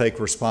I'll take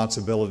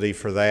responsibility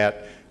for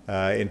that.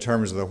 In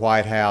terms of the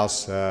White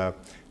House, I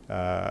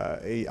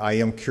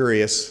am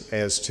curious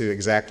as to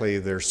exactly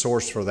their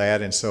source for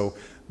that, and so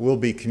we'll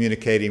be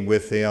communicating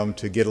with them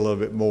to get a little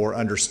bit more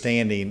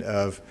understanding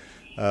of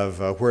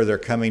where they're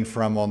coming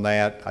from on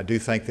that. I do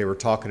think they were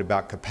talking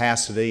about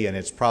capacity, and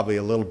it's probably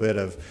a little bit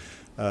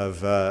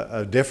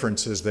of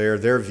differences there.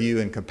 Their view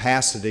in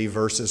capacity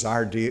versus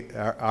our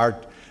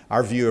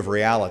view of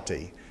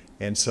reality,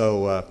 and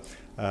so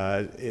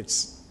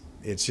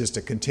it's just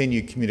a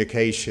continued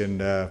communication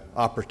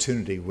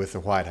opportunity with the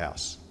White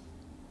House.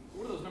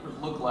 What do those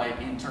numbers look like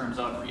in terms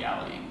of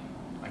reality?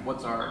 Like,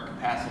 what's our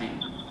capacity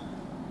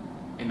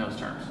in those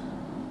terms?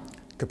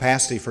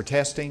 Capacity for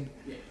testing?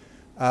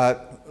 Yeah.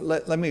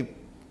 Let me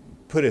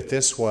put it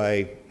this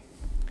way.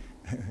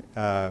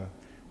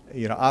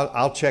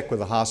 I'll check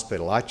with a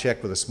hospital. I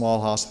check with a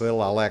small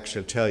hospital. I'll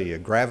actually tell you,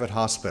 Gravett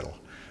Hospital.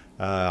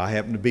 I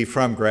happen to be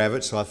from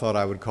Gravett, so I thought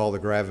I would call the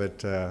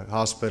Gravett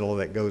Hospital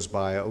that goes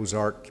by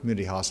Ozark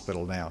Community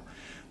Hospital now,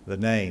 the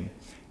name.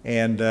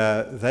 And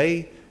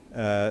they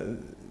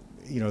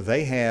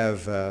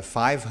have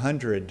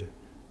 500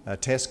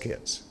 test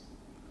kits.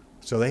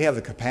 So they have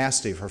the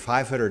capacity for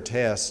 500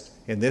 tests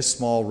in this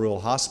small rural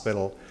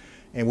hospital,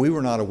 and we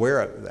were not aware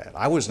of that.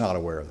 I was not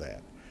aware of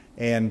that.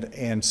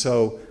 And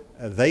so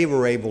they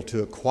were able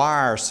to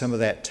acquire some of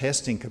that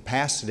testing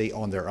capacity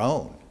on their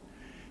own.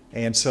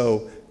 And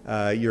so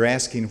you're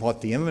asking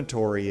what the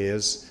inventory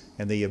is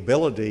and the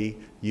ability.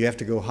 You have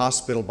to go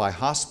hospital by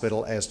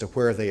hospital as to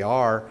where they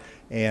are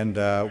and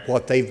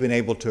what they've been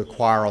able to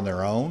acquire on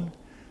their own,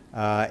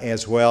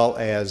 as well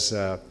as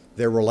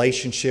their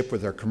relationship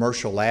with their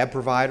commercial lab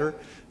provider.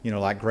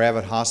 Like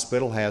Gravett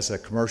Hospital has a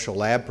commercial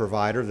lab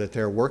provider that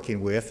they're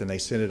working with, and they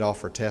send it off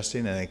for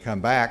testing and they come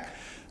back.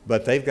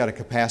 But they've got a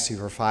capacity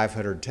for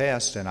 500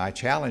 tests, and I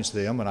challenged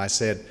them and I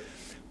said,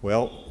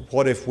 well,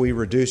 what if we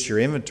reduce your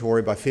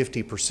inventory by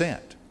 50%?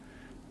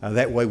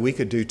 That way we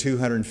could do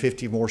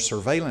 250 more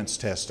surveillance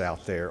tests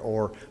out there,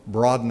 or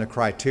broaden the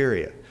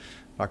criteria.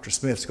 Dr.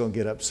 Smith's going to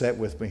get upset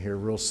with me here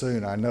real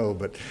soon, I know,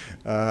 but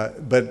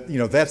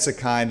that's the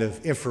kind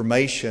of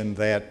information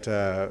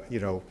that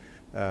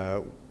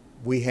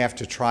we have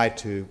to try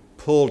to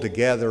pull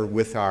together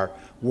with our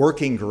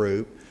working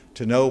group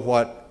to know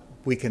what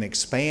we can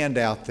expand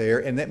out there,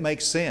 and that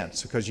makes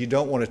sense because you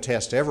don't want to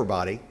test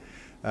everybody.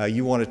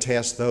 You want to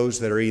test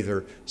those that are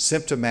either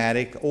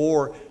symptomatic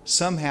or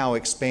somehow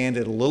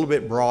expanded a little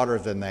bit broader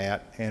than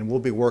that, and we'll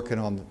be working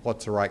on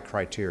what's the right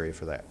criteria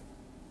for that.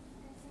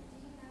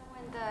 Do you know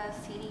when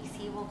the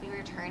CDC will be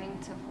returning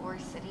to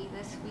Forest City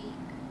this week?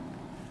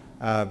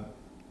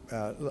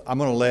 I'm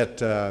going to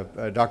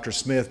let Dr.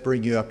 Smith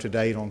bring you up to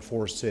date on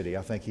Forest City.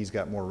 I think he's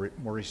got more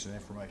recent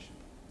information.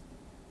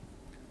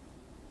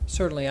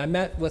 Certainly. I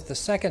met with the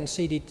second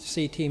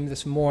CDC team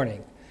this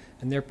morning,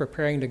 and they're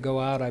preparing to go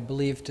out, I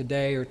believe,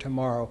 today or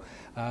tomorrow.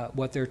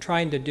 What they're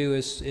trying to do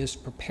is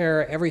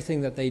prepare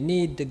everything that they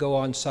need to go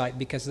on site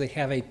because they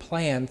have a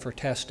plan for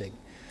testing.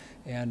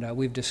 And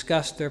we've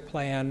discussed their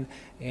plan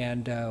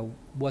and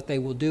what they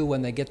will do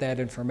when they get that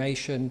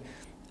information.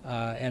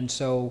 And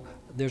so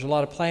there's a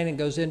lot of planning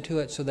that goes into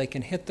it so they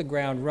can hit the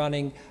ground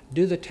running,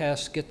 do the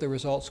tests, get the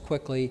results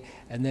quickly,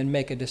 and then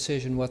make a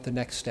decision what the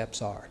next steps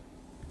are.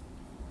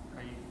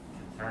 Are you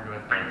concerned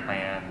with their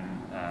plan,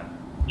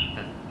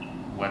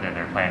 whether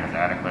their plan is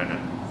adequate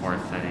at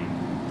Forest City?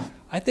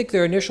 I think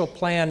their initial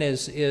plan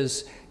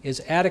is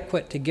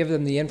adequate to give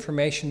them the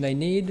information they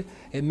need.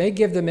 It may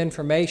give them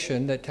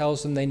information that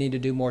tells them they need to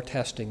do more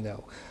testing,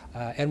 though.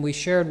 And we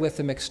shared with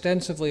them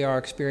extensively our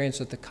experience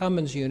at the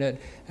Cummins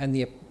unit and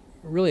the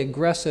really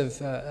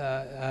aggressive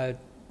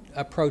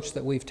approach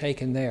that we've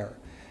taken there.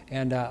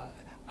 And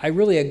I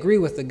really agree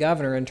with the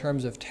governor in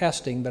terms of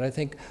testing, but I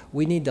think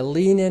we need to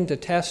lean into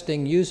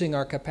testing using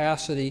our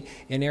capacity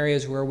in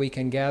areas where we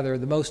can gather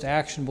the most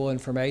actionable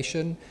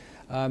information.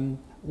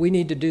 We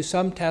need to do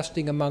some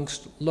testing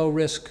amongst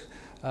low-risk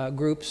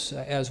groups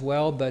as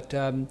well, but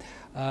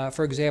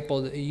for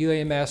example, the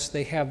UAMS,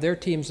 they have their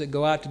teams that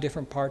go out to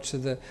different parts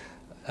of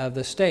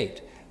the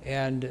state,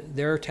 and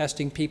they're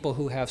testing people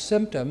who have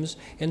symptoms.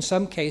 In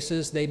some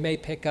cases, they may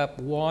pick up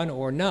one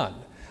or none.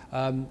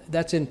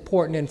 That's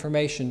important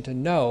information to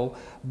know,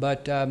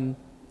 but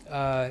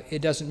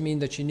it doesn't mean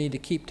that you need to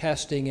keep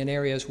testing in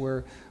areas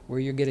where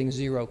you're getting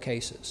 0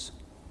 cases.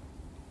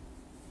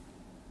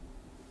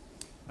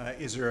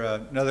 Is there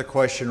another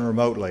question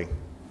remotely?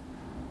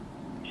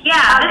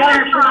 Yeah,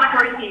 this is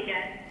Veronica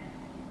again.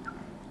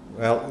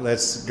 Well,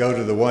 let's go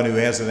to the one who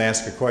hasn't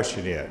asked a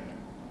question yet.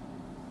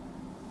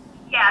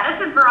 Yeah,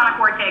 this is Veronica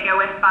Ortega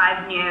with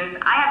 5 News.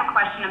 I have a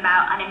question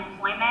about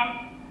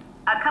unemployment.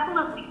 A couple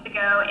of weeks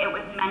ago, it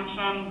was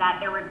mentioned that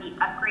there would be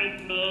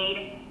upgrades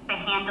made to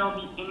handle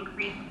the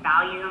increased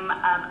volume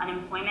of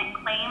unemployment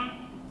claims.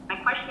 My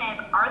question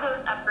is, are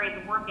those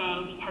upgrades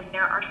working? Because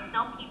there are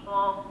still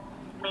people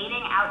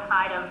waiting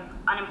outside of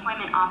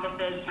unemployment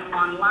offices in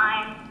long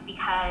lines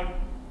because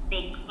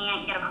they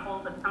can't get a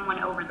hold of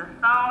someone over the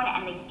phone,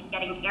 and they keep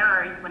getting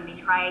errors when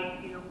they try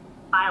to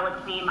file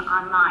a claim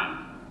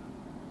online.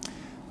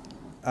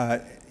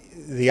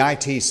 The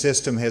IT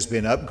system has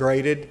been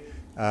upgraded.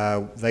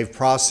 They've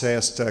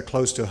processed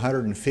close to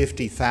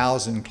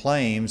 150,000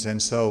 claims,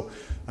 and so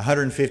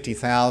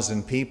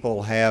 150,000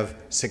 people have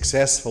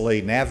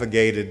successfully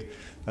navigated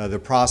the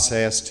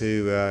process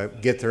to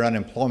get their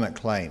unemployment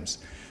claims.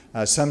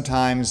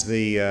 Sometimes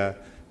the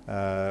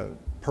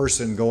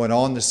person going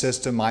on the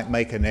system might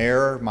make an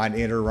error, might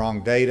enter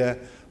wrong data,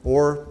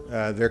 or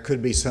there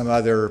could be some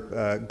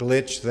other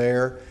glitch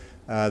there.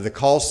 The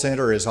call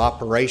center is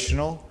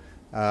operational.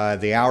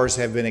 The hours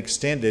have been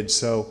extended,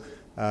 so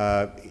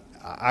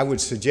I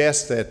would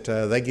suggest that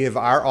they give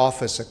our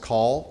office a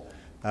call.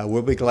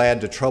 We'll be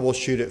glad to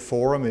troubleshoot it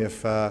for them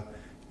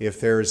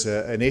if there's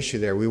an issue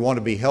there. We want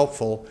to be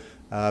helpful,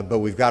 but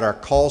we've got our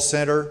call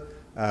center.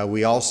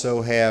 We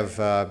also have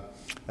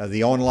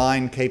the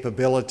online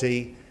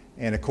capability,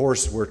 and of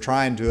course we're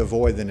trying to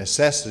avoid the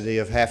necessity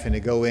of having to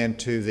go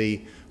into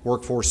the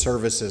Workforce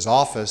Services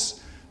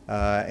office,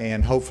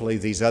 and hopefully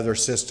these other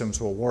systems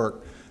will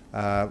work.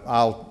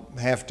 I'll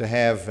have to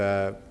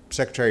have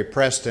Secretary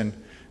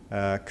Preston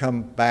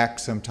come back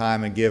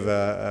sometime and give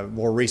a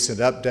more recent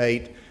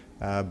update,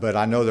 but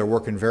I know they're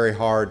working very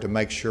hard to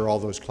make sure all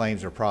those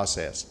claims are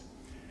processed.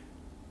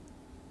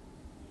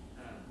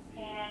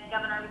 And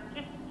Governor, I was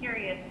just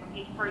curious, from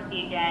page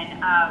 40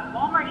 again,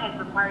 Walmart has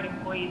required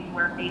employees to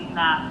wear face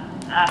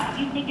masks. Have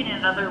you taken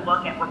another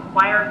look at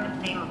requiring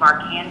the same of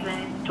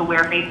Arkansans to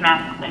wear face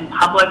masks in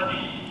public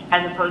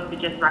as opposed to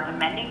just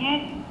recommending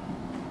it?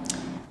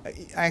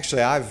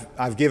 Actually,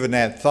 I've given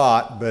that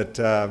thought, but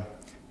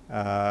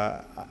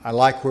I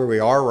like where we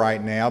are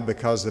right now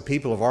because the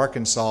people of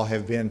Arkansas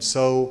have been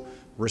so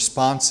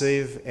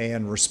responsive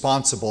and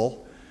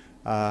responsible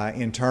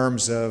in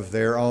terms of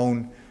their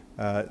own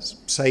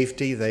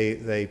safety.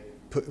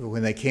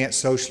 When they can't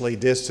socially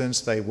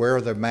distance, they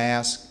wear their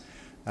mask.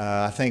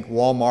 I think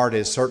Walmart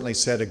has certainly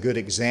set a good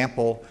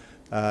example,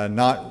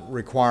 not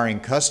requiring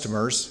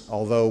customers,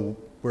 although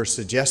we're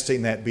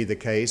suggesting that be the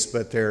case,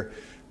 but their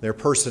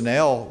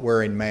personnel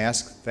wearing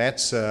masks.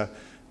 That's a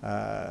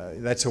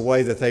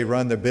way that they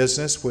run their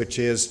business, which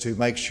is to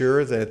make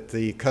sure that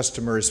the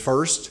customer is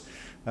first,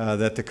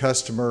 that the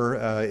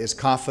customer is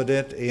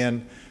confident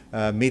in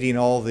meeting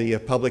all the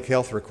public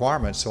health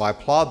requirements. So I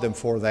applaud them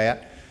for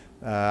that.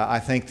 I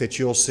think that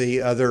you'll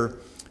see other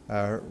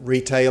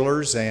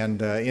retailers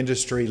and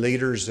industry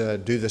leaders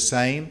do the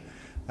same.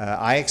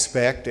 I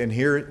expect, and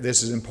here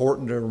this is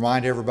important to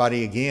remind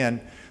everybody again,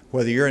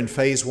 whether you're in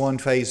phase 1,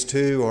 phase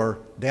 2, or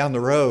down the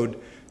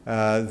road,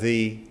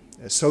 the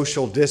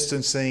social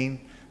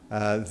distancing,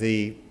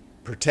 the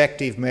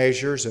protective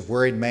measures of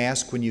wearing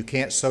masks when you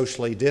can't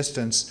socially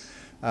distance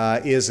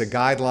is a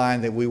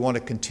guideline that we want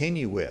to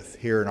continue with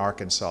here in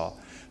Arkansas.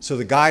 So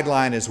the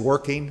guideline is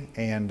working,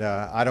 and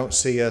I don't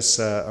see us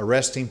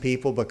arresting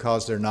people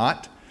because they're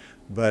not,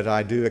 but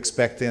I do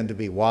expect them to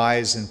be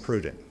wise and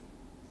prudent.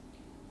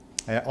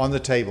 On the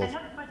table.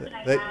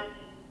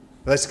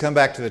 Let's come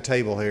back to the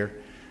table here.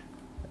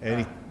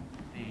 The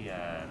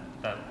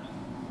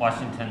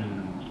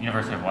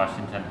University of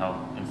Washington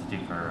Health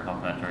Institute for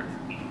Health Metrics,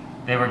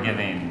 they were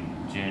giving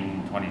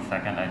June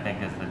 22nd, I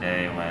think, is the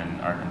day when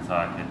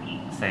Arkansas could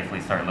safely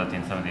start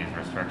lifting some of these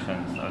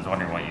restrictions. I was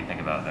wondering what you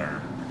think about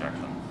their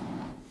projections.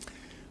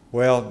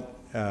 Well,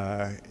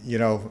 you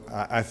know,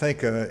 I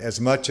think as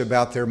much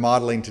about their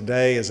modeling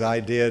today as I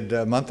did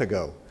a month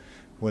ago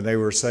when they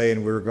were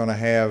saying we were going to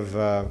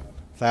have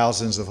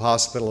thousands of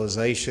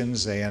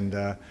hospitalizations and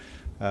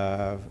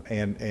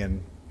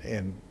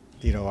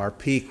our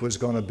peak was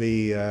going to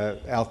be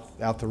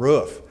out the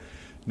roof.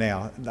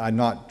 Now, I'm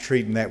not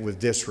treating that with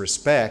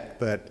disrespect,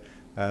 but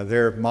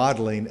their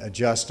modeling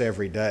adjusts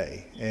every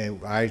day.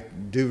 And I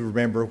do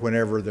remember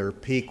whenever their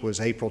peak was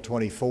April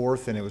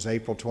 24th, and it was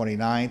April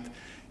 29th,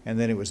 and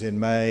then it was in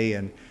May.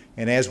 And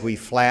as we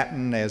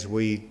flatten, as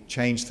we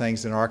change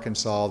things in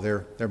Arkansas,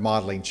 their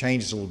modeling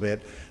changes a little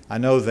bit. I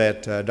know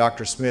that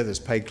Dr. Smith has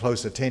paid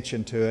close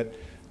attention to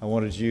it. I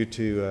wanted you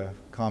to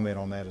comment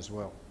on that as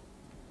well.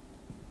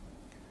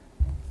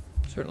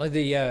 Certainly,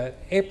 the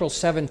April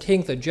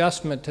 17th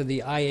adjustment to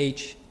the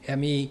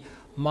IHME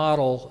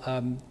model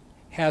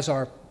has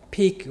our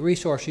peak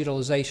resource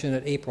utilization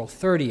at April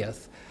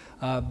 30th,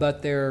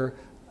 but their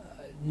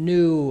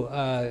new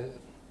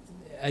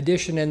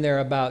addition in there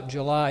about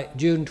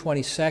June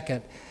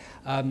 22nd,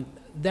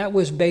 that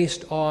was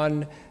based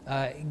on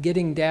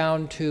getting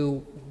down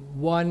to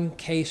 1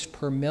 case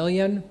per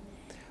million,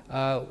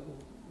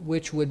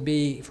 which would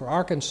be, for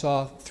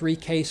Arkansas, 3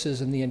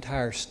 cases in the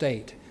entire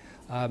state.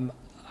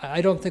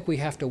 I don't think we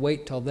have to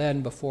wait till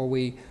then before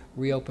we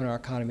reopen our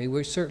economy.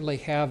 We certainly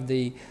have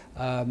the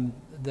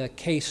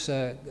case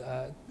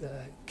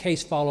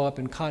follow-up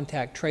and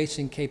contact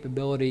tracing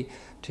capability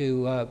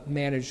to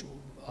manage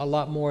a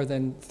lot more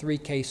than 3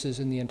 cases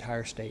in the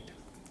entire state.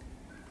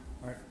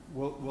 All right,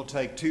 we'll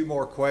take 2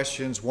 more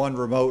questions, one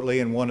remotely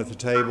and one at the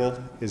table.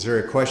 Is there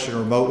a question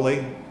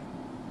remotely?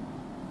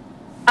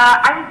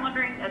 I was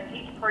wondering,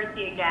 page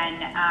 40 again,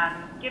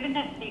 given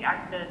that the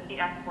state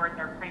exports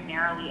are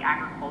primarily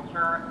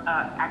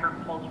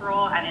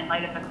agricultural, and in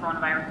light of the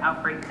coronavirus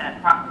outbreaks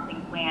at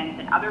processing plants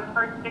in other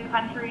parts of the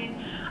country,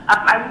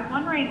 I was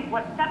wondering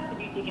what steps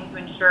have you taken to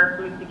ensure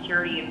food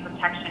security and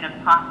protection of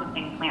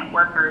processing plant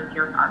workers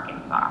here in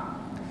Arkansas?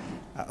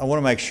 I want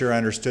to make sure I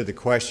understood the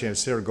question.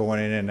 It's sort of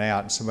going in and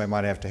out, and somebody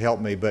might have to help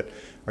me, but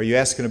are you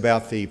asking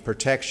about the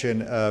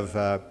protection of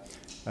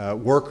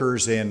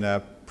workers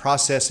in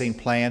processing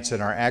plants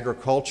in our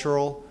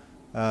agricultural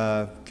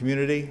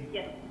community?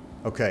 Yes.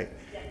 Okay.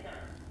 Yes,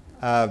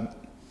 sir.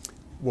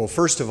 Well,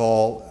 first of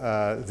all,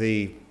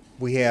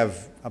 we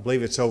have, I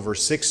believe it's over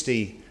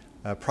 60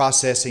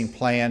 processing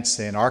plants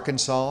in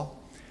Arkansas,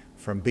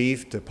 from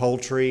beef to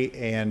poultry,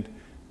 and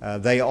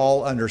they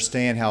all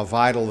understand how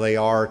vital they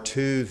are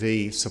to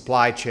the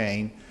supply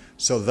chain.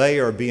 So they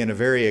are being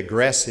very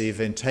aggressive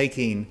in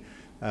taking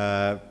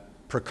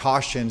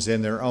precautions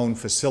in their own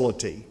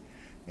facility.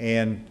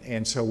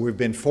 And so we've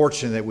been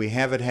fortunate that we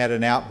haven't had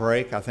an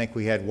outbreak. I think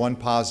we had 1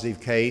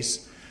 positive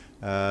case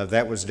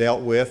that was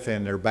dealt with,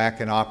 and they're back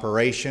in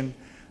operation.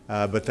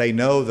 But they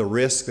know the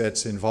risk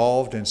that's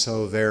involved, and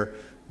so they're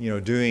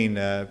doing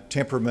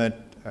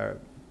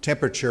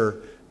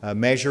temperature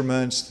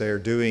measurements. They're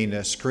doing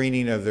a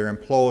screening of their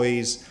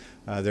employees.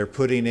 They're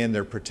putting in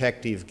their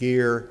protective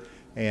gear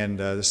and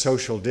the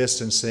social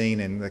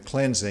distancing and the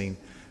cleansing.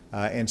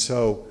 And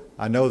so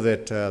I know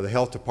that the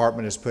health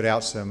department has put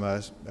out some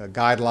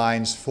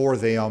guidelines for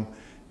them,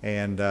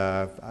 and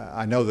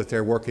I know that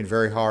they're working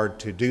very hard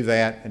to do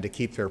that and to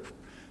keep their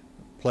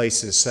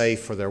places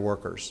safe for their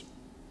workers.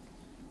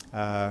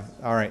 All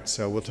right,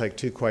 so we'll take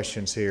 2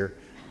 questions here.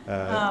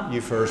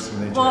 You first,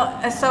 and then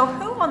Jay. So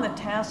who on the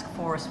task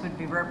force would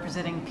be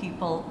representing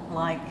people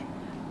like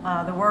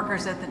the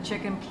workers at the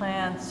chicken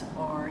plants,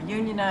 or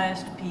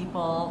unionized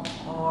people,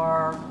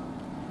 or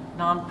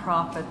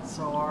nonprofits,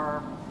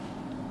 or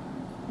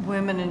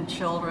women and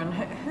children?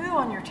 Who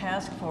on your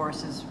task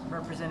force is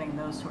representing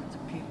those sorts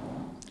of people?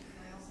 They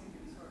all seem to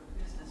be sort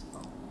of business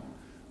folk.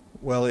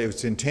 Well, it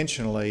was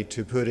intentionally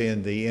to put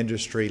in the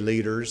industry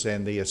leaders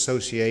and the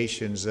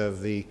associations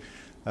of the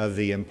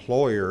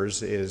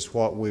employers is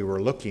what we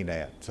were looking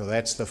at. So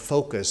that's the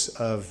focus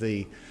of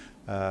the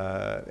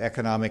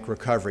Economic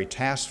Recovery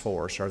Task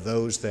Force, are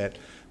those that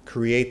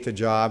create the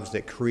jobs,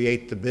 that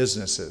create the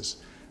businesses.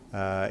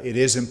 It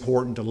is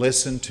important to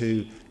listen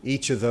to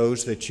each of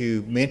those that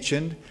you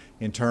mentioned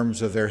in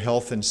terms of their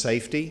health and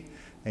safety,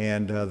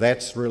 and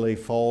that's really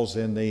falls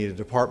in the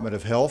Department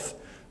of Health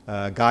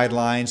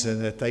guidelines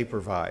and that they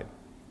provide.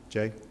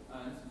 Jay? This is for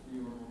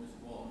you,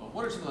 Mr. Walton.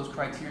 What are some of those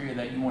criteria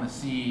that you want to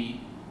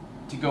see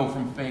to go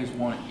from phase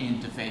 1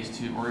 into phase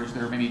 2, or is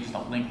there maybe just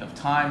a length of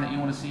time that you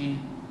want to see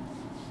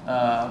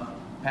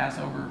pass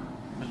over?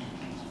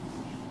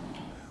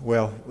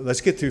 Well,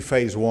 let's get through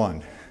phase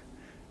 1.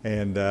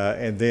 And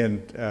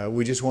then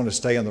we just want to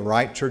stay on the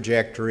right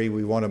trajectory.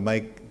 We want to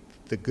make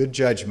the good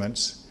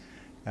judgments,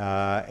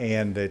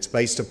 and it's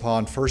based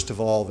upon, first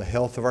of all, the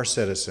health of our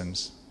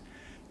citizens,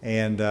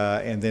 and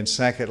then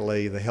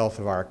secondly, the health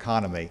of our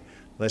economy.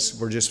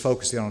 We're just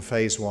focusing on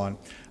phase 1.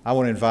 I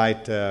want to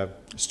invite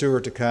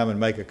Steuart to come and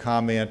make a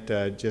comment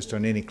just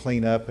on any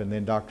cleanup, and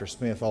then Dr.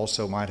 Smith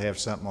also might have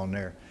something on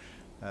there.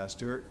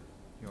 Steuart,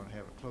 you want to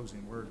have a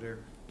closing word there?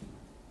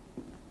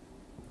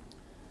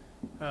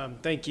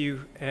 Thank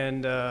you.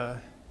 And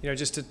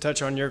just to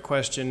touch on your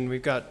question,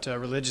 we've got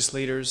religious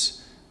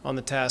leaders on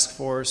the task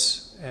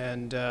force,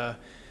 and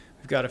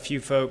we've got a few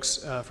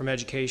folks from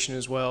education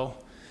as well.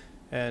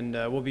 And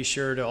we'll be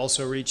sure to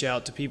also reach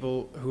out to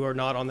people who are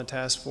not on the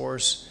task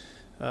force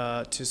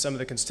to some of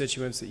the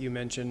constituents that you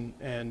mentioned,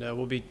 and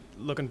we'll be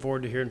looking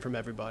forward to hearing from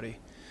everybody.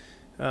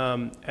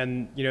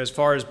 And you know, as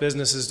far as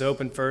businesses to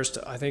open first,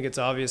 I think it's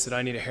obvious that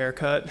I need a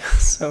haircut,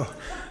 so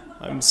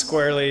I'm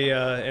squarely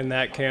in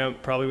that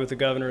camp, probably with the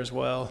governor as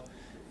well.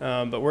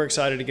 But we're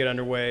excited to get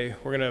underway.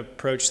 We're going to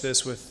approach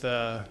this with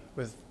a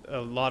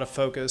lot of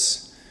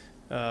focus.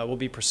 We'll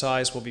be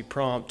precise, we'll be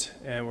prompt,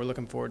 and we're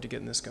looking forward to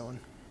getting this going.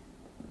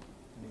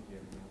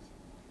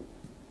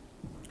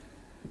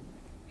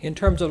 In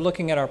terms of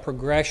looking at our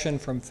progression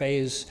from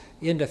phase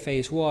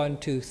 1,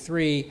 2,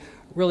 3,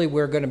 really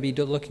we're going to be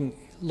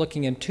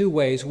looking in two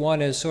ways.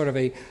 One is sort of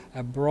a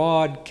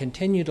broad,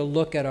 continue to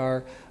look at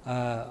our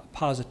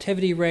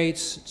positivity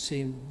rates,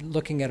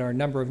 looking at our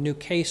number of new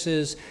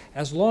cases.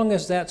 As long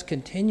as that's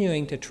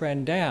continuing to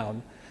trend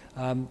down,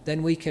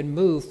 then we can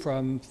move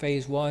from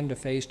phase 1 to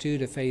phase 2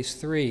 to phase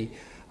 3.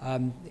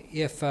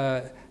 If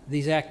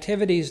these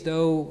activities,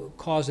 though,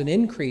 cause an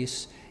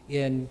increase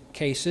in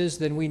cases,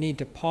 then we need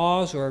to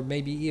pause or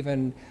maybe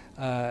even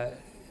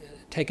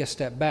take a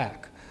step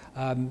back.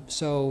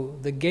 So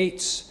the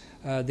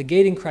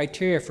gating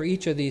criteria for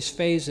each of these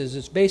phases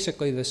is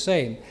basically the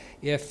same.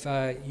 If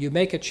you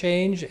make a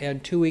change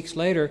and 2 weeks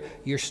later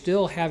you're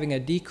still having a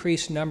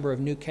decreased number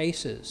of new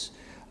cases,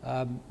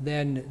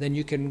 then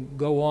you can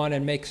go on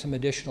and make some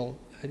additional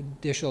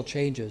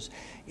changes.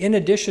 In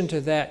addition to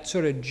that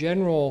sort of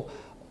general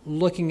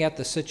looking at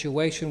the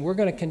situation, we're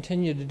going to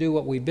continue to do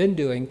what we've been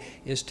doing,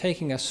 is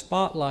taking a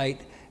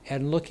spotlight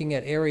and looking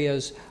at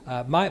areas.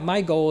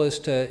 My goal is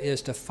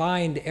to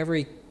find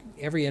every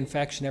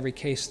infection, every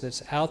case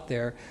that's out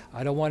there.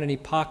 I don't want any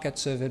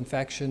pockets of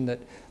infection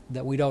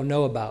that we don't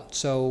know about.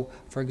 So,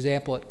 for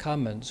example, at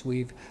Cummins,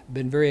 we've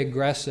been very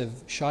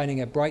aggressive,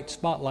 shining a bright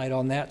spotlight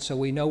on that so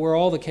we know where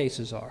all the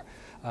cases are.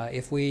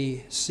 If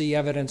we see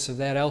evidence of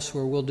that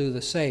elsewhere, we'll do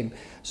the same.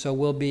 So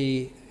we'll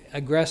be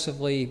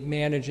aggressively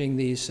managing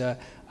these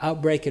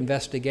outbreak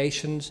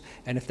investigations,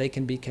 and if they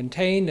can be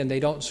contained and they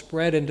don't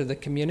spread into the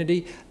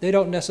community, they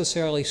don't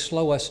necessarily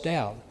slow us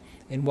down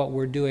in what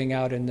we're doing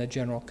out in the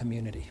general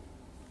community.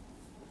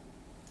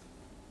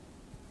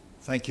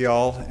 Thank you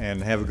all,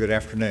 and have a good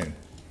afternoon.